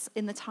in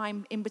the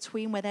time in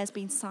between where there's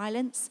been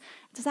silence.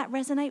 Does that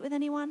resonate with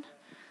anyone?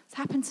 It's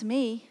happened to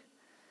me.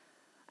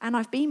 And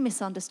I've been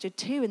misunderstood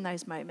too in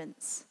those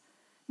moments.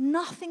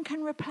 Nothing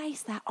can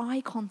replace that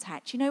eye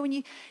contact. You know, when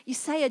you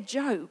say a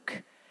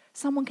joke,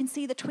 someone can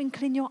see the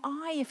twinkle in your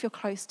eye if you're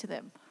close to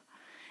them.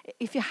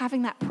 If you're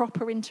having that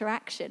proper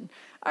interaction.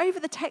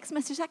 Over the text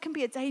message, that can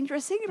be a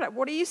dangerous thing. You're like,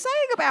 what are you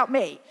saying about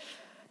me?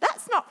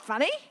 That's not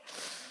funny,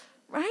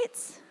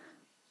 right?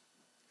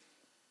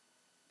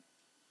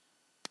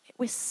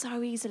 We're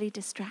so easily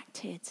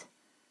distracted.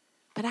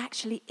 But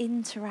actually,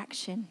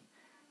 interaction.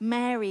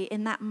 Mary,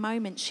 in that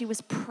moment, she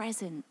was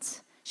present.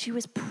 She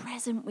was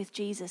present with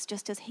Jesus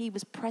just as he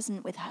was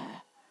present with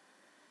her.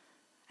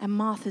 And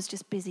Martha's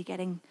just busy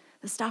getting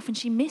the stuff, and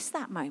she missed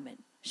that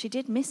moment. She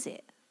did miss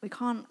it. We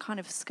can't kind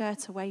of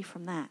skirt away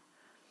from that.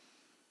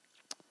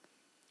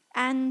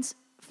 And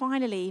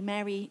finally,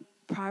 Mary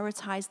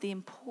prioritized the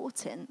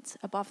important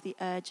above the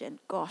urgent.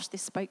 Gosh,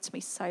 this spoke to me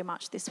so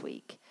much this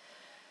week.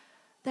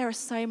 There are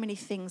so many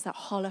things that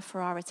holler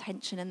for our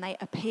attention, and they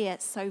appear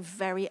so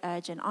very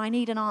urgent. I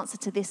need an answer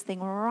to this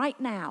thing right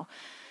now.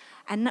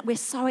 And we're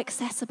so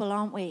accessible,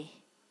 aren't we?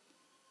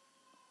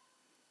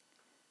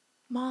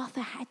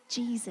 Martha had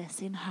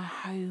Jesus in her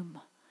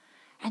home.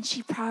 And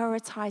she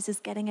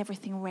prioritizes getting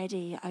everything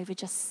ready over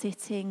just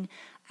sitting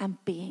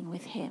and being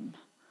with him.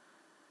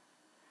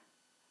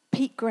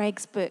 Pete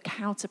Greig's book,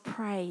 How to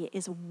Pray,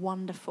 is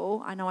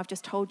wonderful. I know I've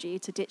just told you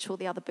to ditch all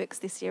the other books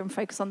this year and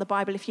focus on the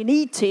Bible if you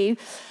need to.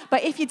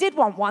 But if you did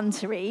want one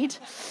to read,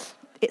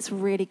 it's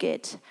really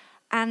good.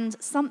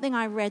 And something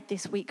I read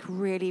this week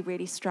really,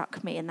 really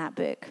struck me in that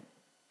book,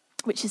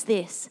 which is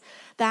this,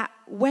 that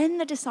when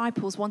the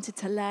disciples wanted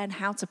to learn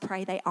how to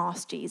pray, they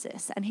asked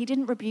Jesus, and he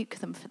didn't rebuke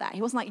them for that.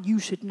 He wasn't like, you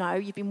should know,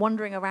 you've been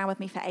wandering around with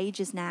me for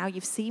ages now,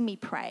 you've seen me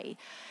pray.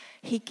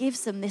 He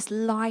gives them this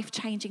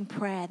life-changing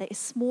prayer that is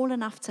small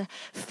enough to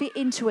fit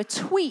into a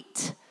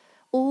tweet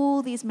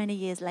all these many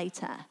years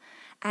later,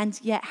 and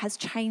yet has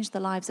changed the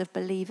lives of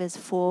believers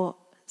for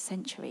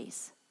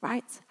centuries,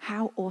 right?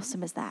 How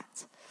awesome is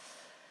that?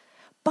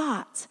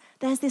 But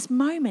there's this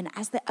moment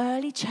as the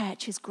early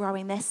church is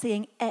growing, they're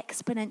seeing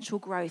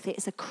exponential growth. It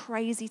is a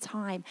crazy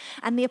time.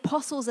 And the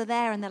apostles are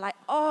there and they're like,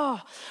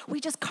 oh, we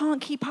just can't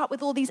keep up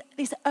with all this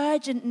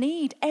urgent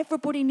need.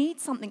 Everybody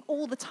needs something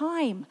all the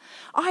time.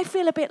 I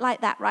feel a bit like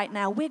that right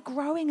now. We're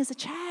growing as a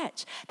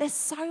church. There's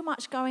so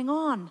much going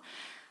on.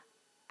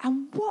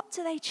 And what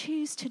do they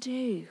choose to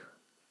do?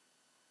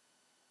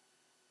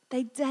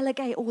 They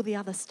delegate all the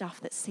other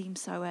stuff that seems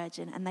so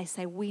urgent and they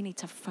say, we need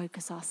to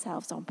focus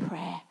ourselves on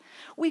prayer.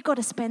 We've got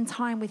to spend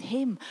time with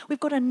him. We've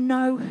got to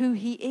know who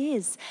he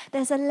is.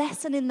 There's a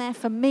lesson in there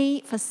for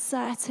me, for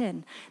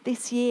certain,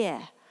 this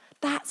year.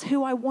 That's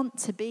who I want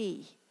to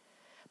be.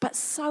 But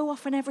so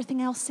often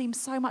everything else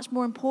seems so much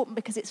more important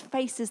because it's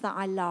faces that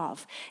I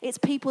love. It's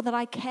people that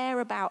I care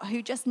about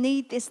who just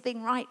need this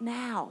thing right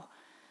now.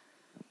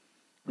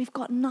 We've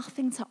got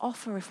nothing to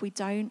offer if we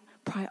don't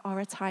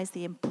prioritize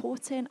the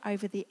important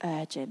over the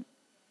urgent.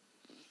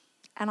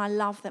 And I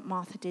love that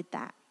Martha did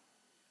that.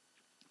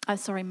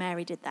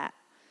 Mary did that.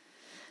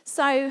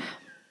 So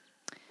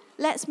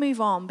let's move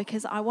on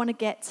because I want to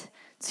get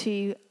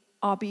to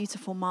our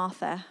beautiful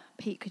Martha.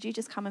 Pete, could you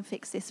just come and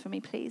fix this for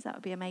me, please? That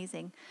would be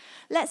amazing.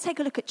 Let's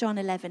take a look at John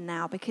 11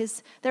 now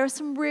because there are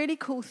some really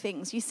cool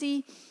things. You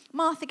see,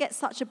 Martha gets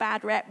such a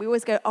bad rep. We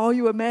always go, oh,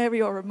 you a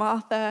Mary or a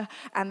Martha?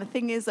 And the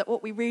thing is that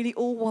what we really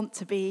all want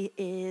to be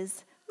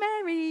is Mary.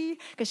 Mary,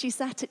 because she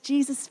sat at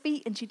Jesus'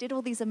 feet and she did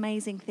all these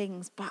amazing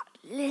things. But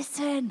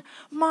listen,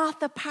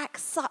 Martha packed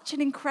such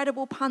an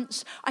incredible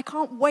punch. I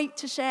can't wait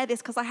to share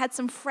this because I had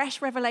some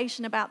fresh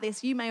revelation about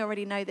this. You may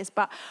already know this,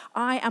 but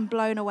I am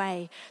blown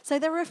away. So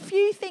there are a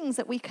few things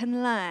that we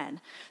can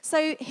learn.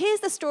 So here's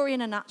the story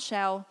in a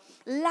nutshell.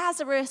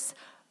 Lazarus,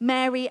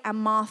 Mary and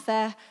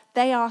Martha,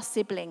 they are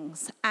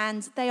siblings,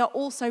 and they are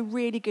also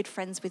really good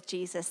friends with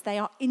Jesus. They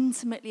are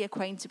intimately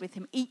acquainted with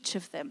him, each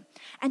of them.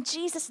 And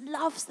Jesus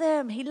loves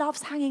them. He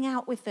loves hanging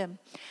out with them.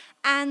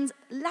 And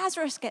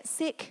Lazarus gets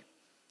sick,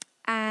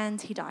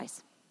 and he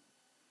dies.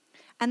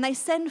 And they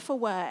send for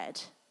word,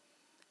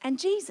 and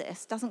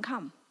Jesus doesn't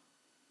come.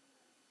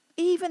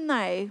 Even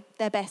though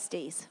they're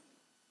besties,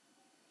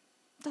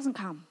 doesn't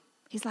come.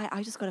 He's like,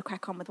 I just got to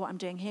crack on with what I'm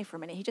doing here for a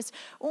minute. There's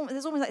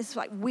almost like this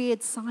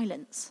weird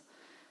silence.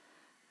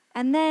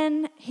 And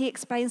then he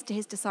explains to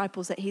his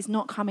disciples that he's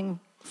not coming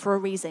for a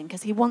reason,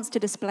 because he wants to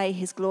display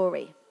his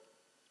glory.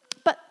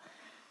 But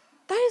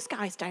those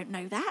guys don't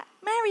know that.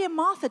 Mary and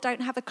Martha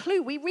don't have a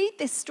clue. We read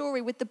this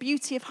story with the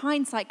beauty of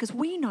hindsight because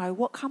we know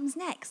what comes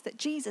next, that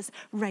Jesus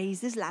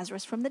raises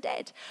Lazarus from the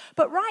dead.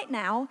 But right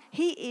now,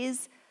 he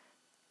is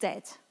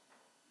dead.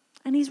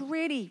 And he's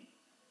really,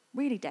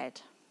 really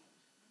dead.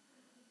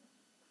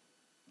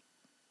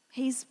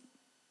 He's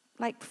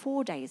like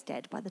 4 days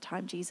dead by the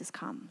time Jesus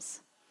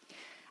comes.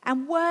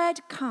 And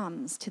word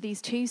comes to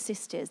these two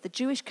sisters. The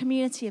Jewish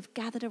community have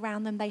gathered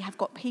around them. They have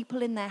got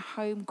people in their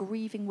home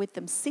grieving with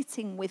them,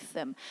 sitting with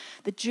them.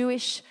 The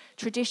Jewish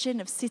tradition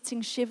of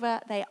sitting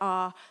Shiva, they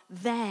are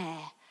there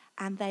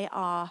and they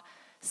are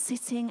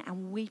sitting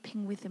and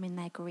weeping with them in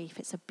their grief.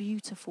 It's a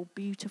beautiful,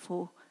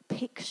 beautiful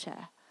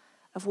picture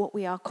of what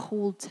we are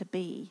called to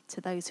be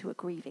to those who are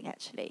grieving,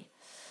 actually.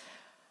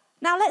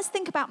 Now let's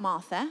think about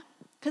Martha,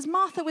 because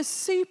Martha was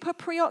super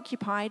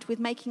preoccupied with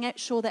making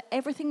sure that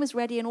everything was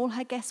ready and all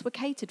her guests were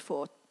catered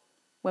for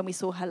when we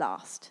saw her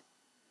last.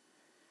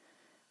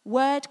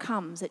 Word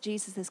comes that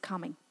Jesus is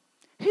coming.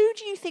 Who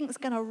do you think is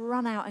going to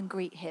run out and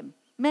greet him?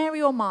 Mary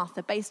or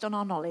Martha, based on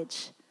our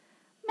knowledge?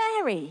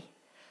 Mary.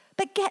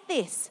 But get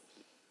this.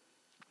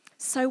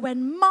 So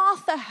when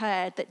Martha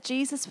heard that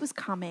Jesus was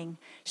coming,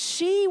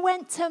 she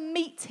went to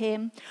meet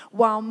him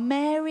while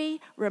Mary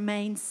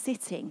remained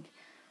sitting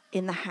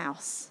in the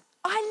house.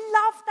 I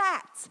love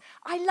that.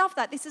 I love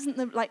that. This isn't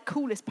the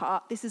coolest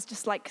part. This is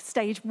just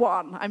stage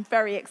one. I'm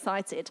very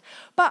excited.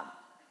 But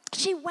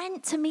she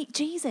went to meet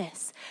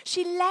Jesus.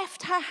 She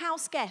left her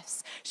house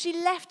guests. She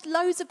left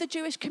loads of the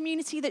Jewish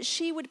community that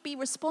she would be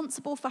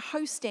responsible for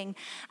hosting.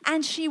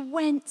 And she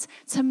went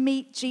to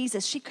meet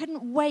Jesus. She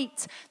couldn't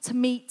wait to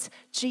meet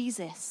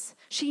Jesus.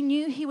 She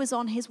knew he was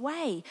on his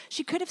way.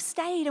 She could have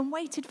stayed and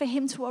waited for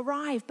him to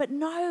arrive, but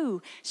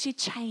no, she'd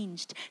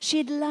changed. She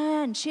had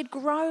learned. She had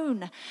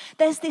grown.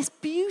 There's this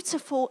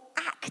beautiful,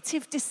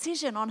 active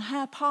decision on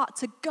her part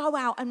to go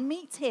out and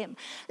meet him.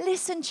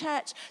 Listen,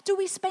 church, do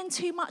we spend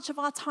too much of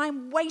our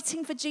time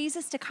waiting for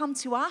Jesus to come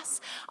to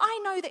us? I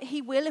know that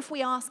he will if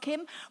we ask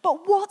him,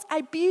 but what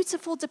a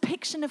beautiful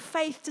depiction of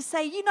faith to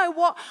say, you know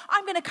what,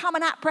 I'm going to come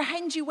and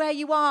apprehend you where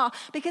you are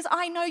because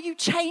I know you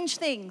change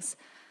things.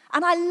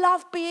 And I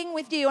love being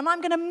with you, and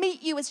I'm going to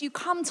meet you as you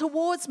come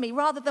towards me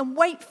rather than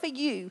wait for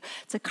you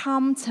to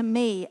come to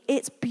me.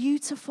 It's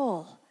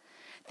beautiful.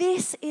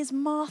 This is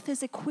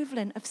Martha's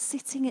equivalent of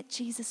sitting at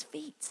Jesus'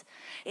 feet.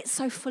 It's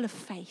so full of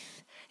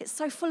faith. It's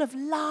so full of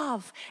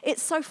love.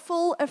 It's so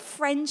full of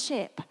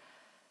friendship.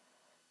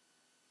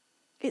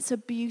 It's a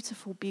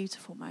beautiful,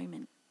 beautiful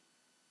moment.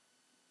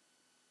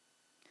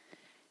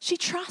 She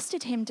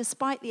trusted him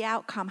despite the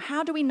outcome.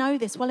 How do we know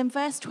this? Well, in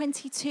verse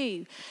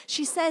 22,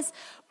 she says,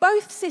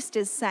 both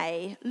sisters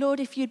say, Lord,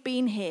 if you'd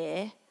been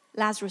here,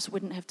 Lazarus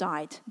wouldn't have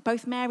died.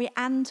 Both Mary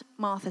and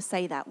Martha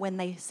say that when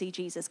they see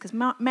Jesus, because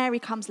Mary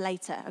comes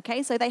later,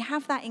 okay? So they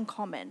have that in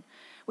common,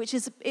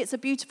 it's a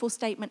beautiful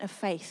statement of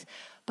faith.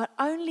 But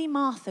only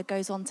Martha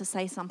goes on to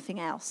say something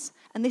else.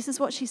 And this is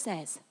what she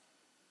says.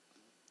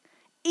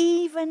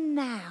 Even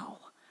now,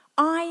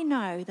 I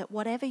know that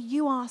whatever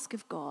you ask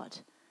of God,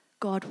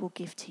 God will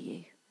give to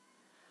you.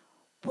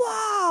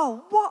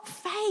 Wow, what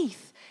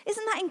faith.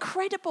 Isn't that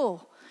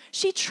incredible?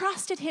 She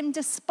trusted him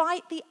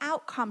despite the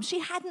outcome. She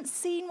hadn't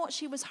seen what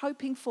she was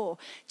hoping for.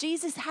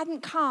 Jesus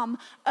hadn't come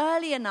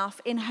early enough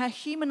in her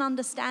human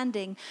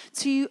understanding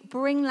to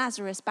bring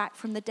Lazarus back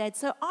from the dead.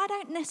 So I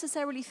don't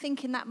necessarily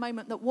think in that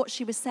moment that what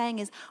she was saying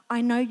is, I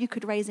know you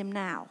could raise him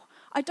now.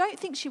 I don't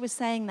think she was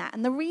saying that.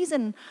 And the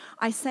reason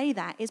I say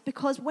that is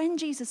because when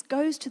Jesus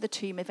goes to the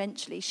tomb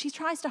eventually, she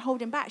tries to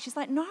hold him back. She's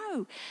like,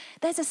 no,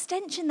 there's a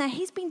stench in there.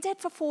 He's been dead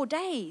for 4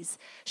 days.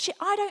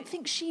 I don't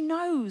think she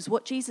knows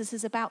what Jesus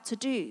is about to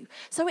do.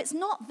 So it's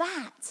not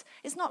that.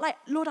 It's not like,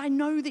 Lord, I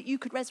know that you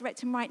could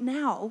resurrect him right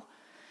now.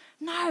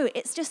 No,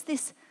 it's just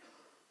this,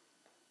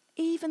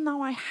 even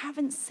though I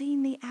haven't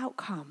seen the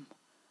outcome,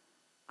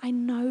 I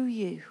know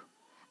you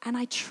and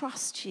I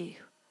trust you.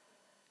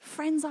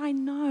 Friends, I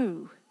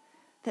know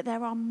that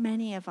there are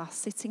many of us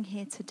sitting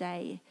here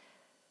today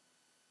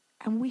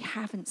and we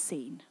haven't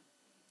seen.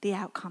 the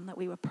outcome that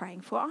we were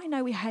praying for. I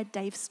know we heard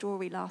Dave's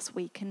story last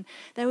week, and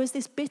there was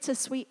this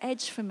bittersweet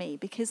edge for me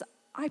because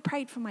I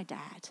prayed for my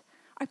dad.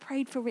 I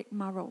prayed for Rick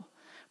Murrell.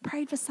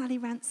 Prayed for Sally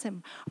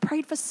Ransom.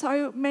 Prayed for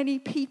so many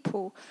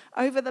people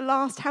over the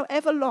last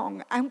however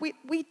long, and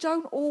we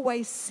don't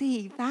always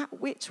see that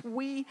which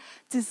we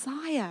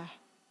desire.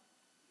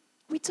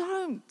 We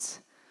don't.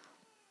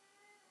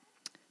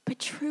 But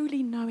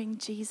truly knowing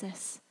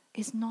Jesus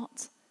is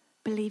not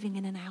believing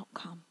in an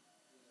outcome.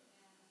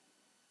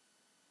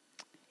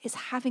 It's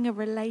having a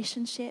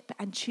relationship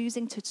and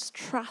choosing to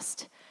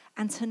trust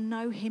and to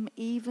know him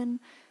even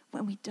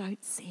when we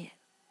don't see it.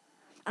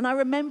 And I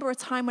remember a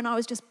time when I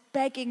was just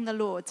begging the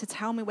Lord to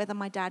tell me whether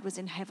my dad was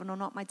in heaven or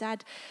not. My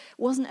dad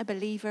wasn't a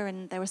believer,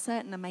 and there were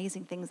certain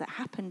amazing things that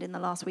happened in the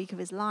last week of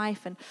his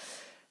life,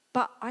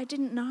 but I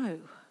didn't know.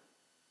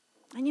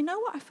 And you know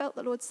what I felt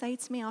the Lord say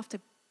to me after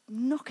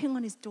knocking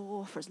on his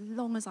door for as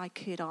long as I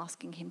could,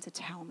 asking him to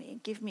tell me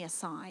and give me a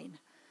sign?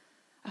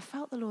 I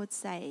felt the Lord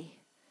say,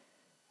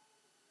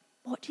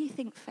 "What do you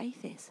think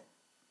faith is?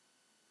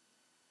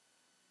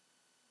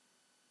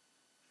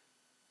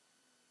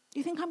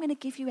 You think I'm going to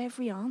give you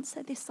every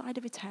answer this side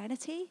of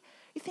eternity?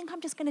 You think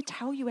I'm just going to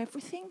tell you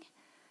everything?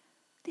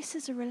 This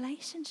is a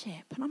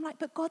relationship." And I'm like,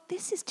 "But God,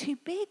 this is too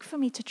big for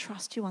me to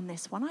trust you on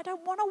this one. I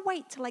don't want to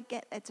wait till I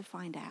get there to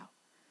find out."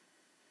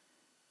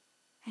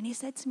 And he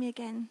said to me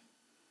again,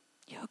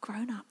 "You're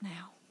grown up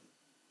now.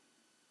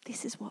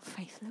 This is what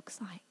faith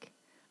looks like.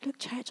 Look,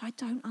 church, I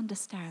don't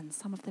understand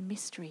some of the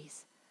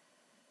mysteries.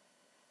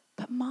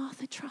 But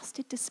Martha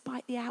trusted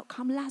despite the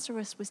outcome.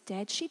 Lazarus was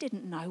dead. She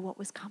didn't know what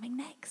was coming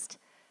next.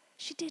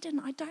 She didn't.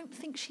 I don't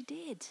think she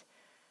did.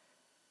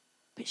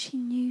 But she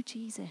knew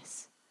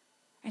Jesus.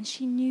 And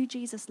she knew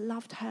Jesus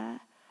loved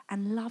her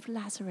and loved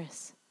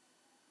Lazarus.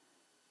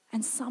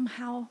 And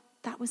somehow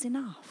that was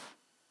enough.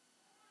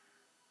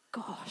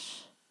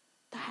 Gosh,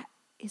 that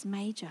is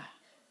major.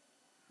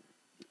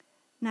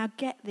 Now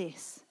get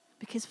this,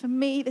 because for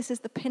me, this is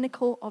the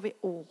pinnacle of it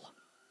all.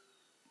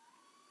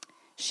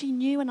 She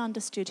knew and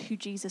understood who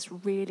Jesus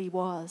really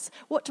was.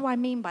 What do I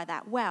mean by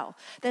that? Well,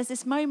 there's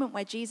this moment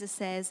where Jesus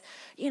says,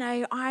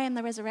 "I am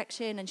the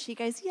resurrection." And she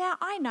goes, "Yeah,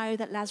 I know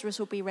that Lazarus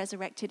will be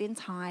resurrected in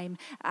time.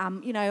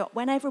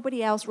 When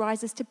everybody else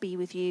rises to be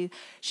with you."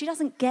 She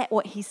doesn't get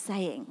what he's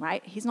saying,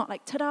 right? He's not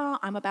like, "Ta-da,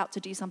 I'm about to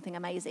do something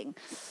amazing."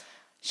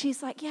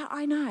 She's like, "Yeah,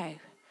 I know."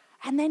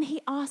 And then he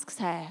asks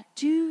her,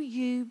 "Do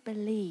you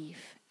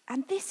believe?"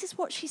 And this is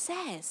what she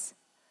says.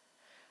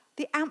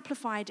 The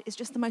Amplified is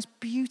just the most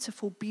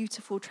beautiful,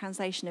 beautiful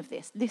translation of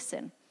this.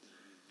 Listen.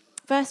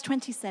 Verse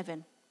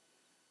 27.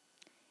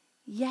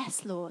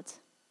 "Yes, Lord,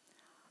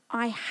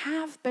 I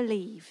have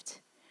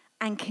believed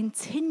and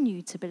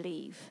continue to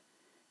believe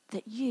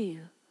that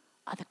you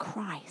are the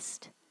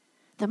Christ,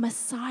 the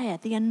Messiah,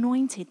 the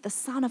Anointed, the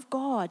Son of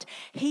God,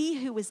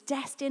 he who was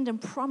destined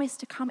and promised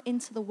to come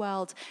into the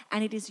world,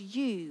 and it is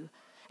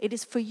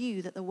for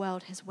you that the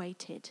world has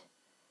waited."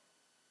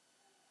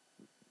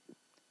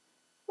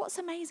 What's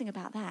amazing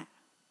about that?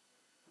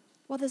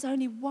 Well, there's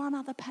only one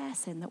other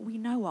person that we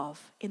know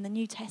of in the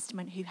New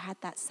Testament who had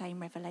that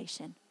same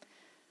revelation.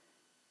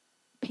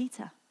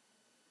 Peter,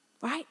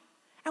 right?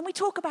 And we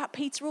talk about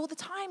Peter all the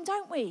time,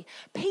 don't we?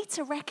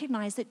 Peter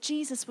recognized that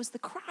Jesus was the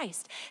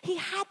Christ. He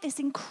had this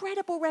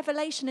incredible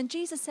revelation, and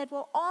Jesus said,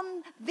 "Well,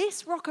 on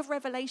this rock of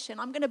revelation,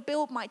 I'm going to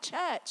build my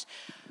church."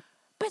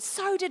 But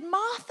so did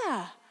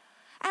Martha.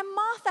 And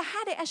Martha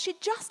had it as she'd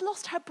just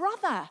lost her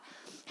brother.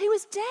 He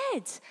was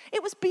dead.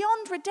 It was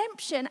beyond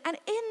redemption. And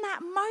in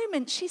that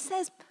moment, she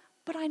says,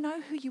 "But I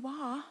know who you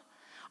are.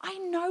 I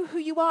know who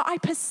you are. I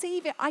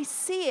perceive it. I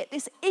see it."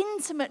 This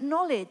intimate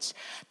knowledge.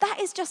 That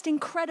is just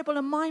incredible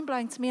and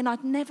mind-blowing to me, and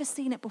I'd never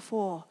seen it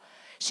before.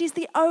 She's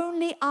the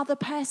only other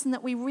person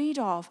that we read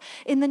of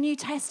in the New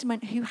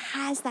Testament who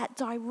has that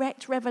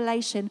direct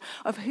revelation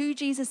of who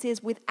Jesus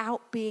is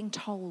without being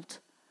told.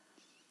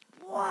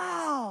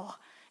 Wow.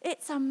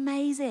 It's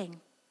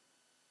amazing.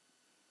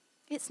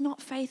 It's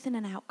not faith in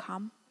an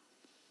outcome.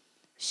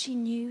 She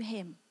knew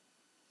him.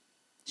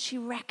 She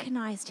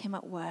recognized him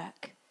at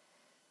work.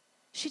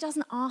 She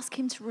doesn't ask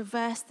him to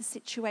reverse the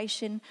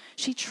situation.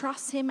 She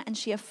trusts him and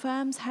she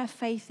affirms her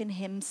faith in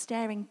him,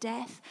 staring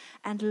death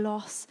and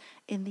loss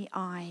in the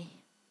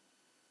eye.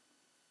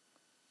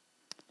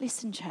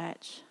 Listen,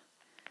 church,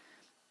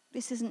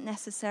 this isn't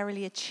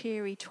necessarily a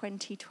cheery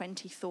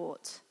 2020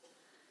 thought,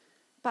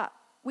 but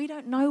we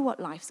don't know what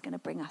life's going to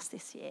bring us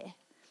this year.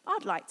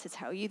 I'd like to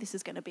tell you this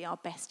is going to be our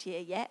best year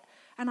yet,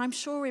 and I'm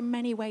sure in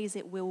many ways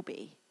it will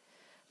be.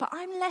 But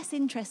I'm less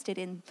interested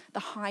in the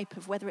hype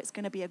of whether it's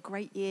going to be a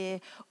great year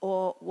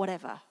or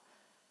whatever.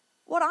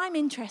 What I'm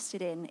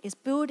interested in is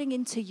building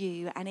into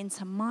you and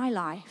into my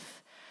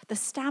life the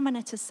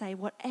stamina to say,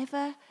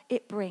 whatever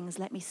it brings,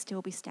 let me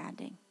still be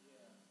standing.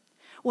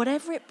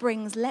 Whatever it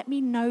brings, let me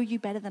know you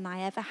better than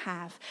I ever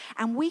have.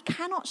 And we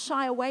cannot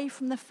shy away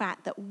from the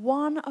fact that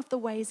one of the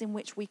ways in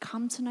which we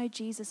come to know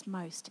Jesus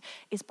most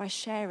is by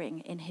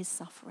sharing in his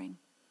suffering.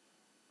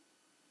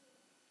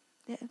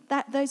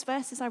 Those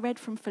verses I read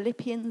from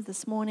Philippians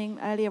this morning,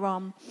 earlier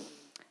on,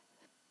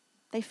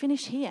 They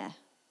finish here.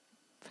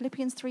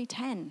 Philippians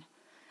 3:10.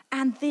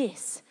 And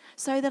this,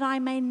 so that I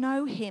may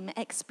know him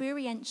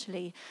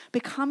experientially,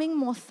 becoming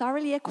more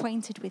thoroughly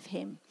acquainted with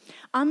him,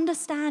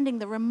 understanding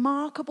the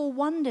remarkable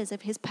wonders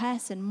of his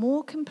person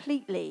more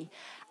completely,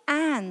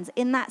 and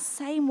in that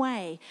same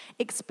way,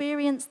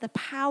 experience the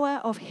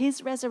power of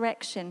his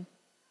resurrection.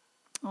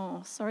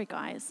 Oh, sorry,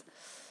 guys.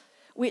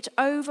 Which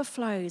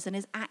overflows and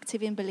is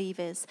active in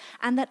believers,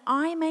 and that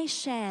I may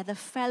share the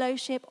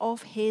fellowship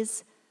of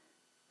his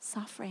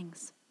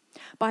sufferings,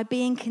 by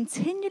being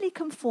continually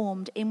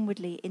conformed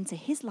inwardly into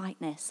his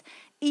likeness,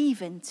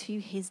 even to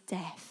his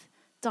death,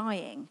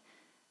 dying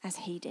as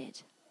he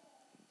did.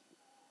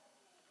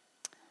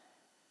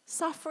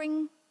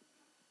 Suffering,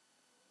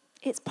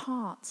 it's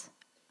part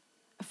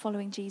of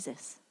following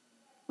Jesus.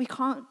 We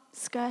can't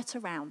skirt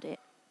around it.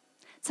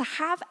 To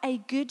have a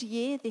good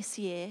year this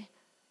year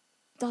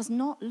does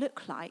not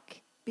look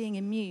like being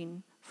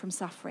immune from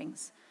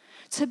sufferings.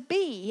 To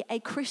be a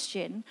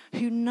Christian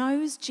who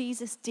knows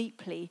Jesus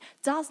deeply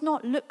does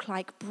not look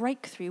like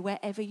breakthrough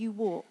wherever you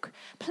walk.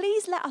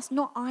 Please let us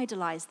not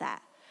idolize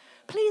that.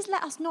 Please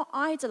let us not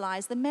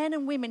idolize the men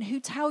and women who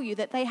tell you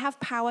that they have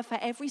power for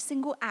every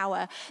single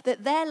hour,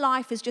 that their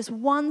life is just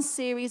one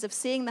series of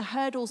seeing the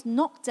hurdles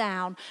knocked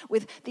down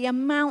with the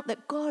amount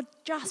that God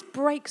just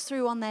breaks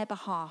through on their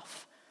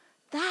behalf.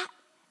 That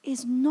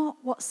is not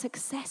what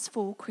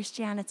successful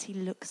Christianity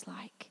looks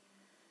like.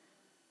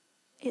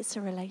 It's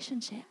a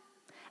relationship.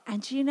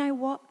 And do you know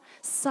what?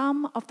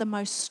 Some of the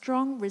most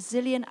strong,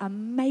 resilient,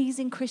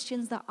 amazing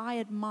Christians that I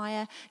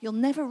admire, you'll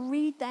never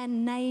read their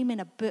name in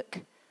a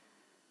book,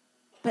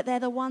 but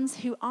they're the ones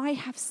who I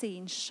have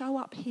seen show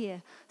up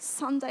here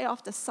Sunday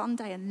after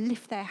Sunday and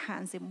lift their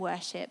hands in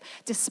worship,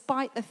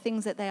 despite the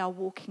things that they are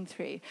walking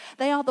through.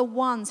 They are the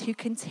ones who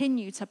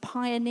continue to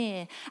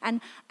pioneer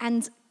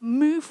and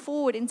move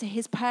forward into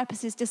his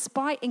purposes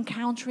despite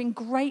encountering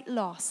great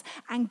loss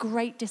and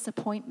great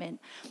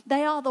disappointment.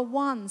 They are the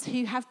ones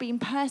who have been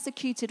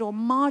persecuted or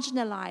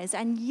marginalized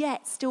and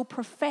yet still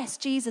profess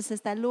Jesus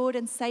as their Lord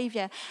and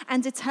Savior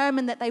and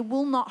determine that they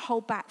will not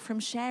hold back from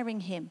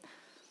sharing him.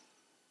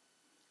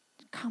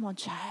 Come on,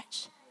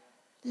 church.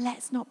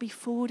 Let's not be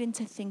fooled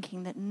into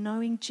thinking that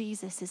knowing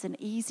Jesus is an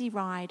easy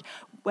ride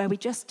where we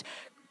just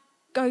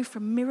go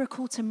from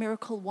miracle to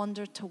miracle,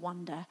 wonder to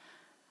wonder.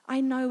 I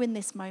know in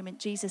this moment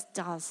Jesus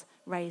does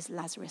raise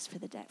Lazarus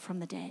from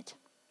the dead.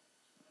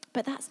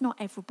 But that's not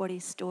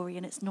everybody's story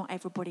and it's not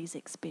everybody's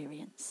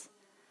experience.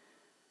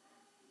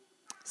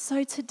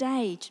 So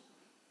today,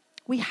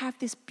 we have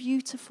this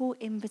beautiful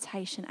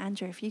invitation.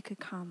 Andrew, if you could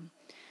come,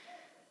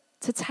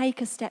 to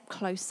take a step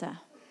closer.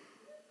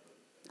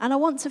 And I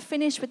want to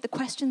finish with the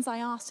questions I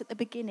asked at the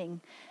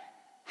beginning.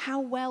 How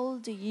well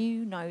do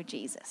you know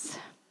Jesus?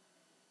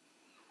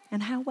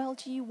 And how well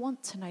do you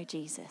want to know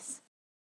Jesus?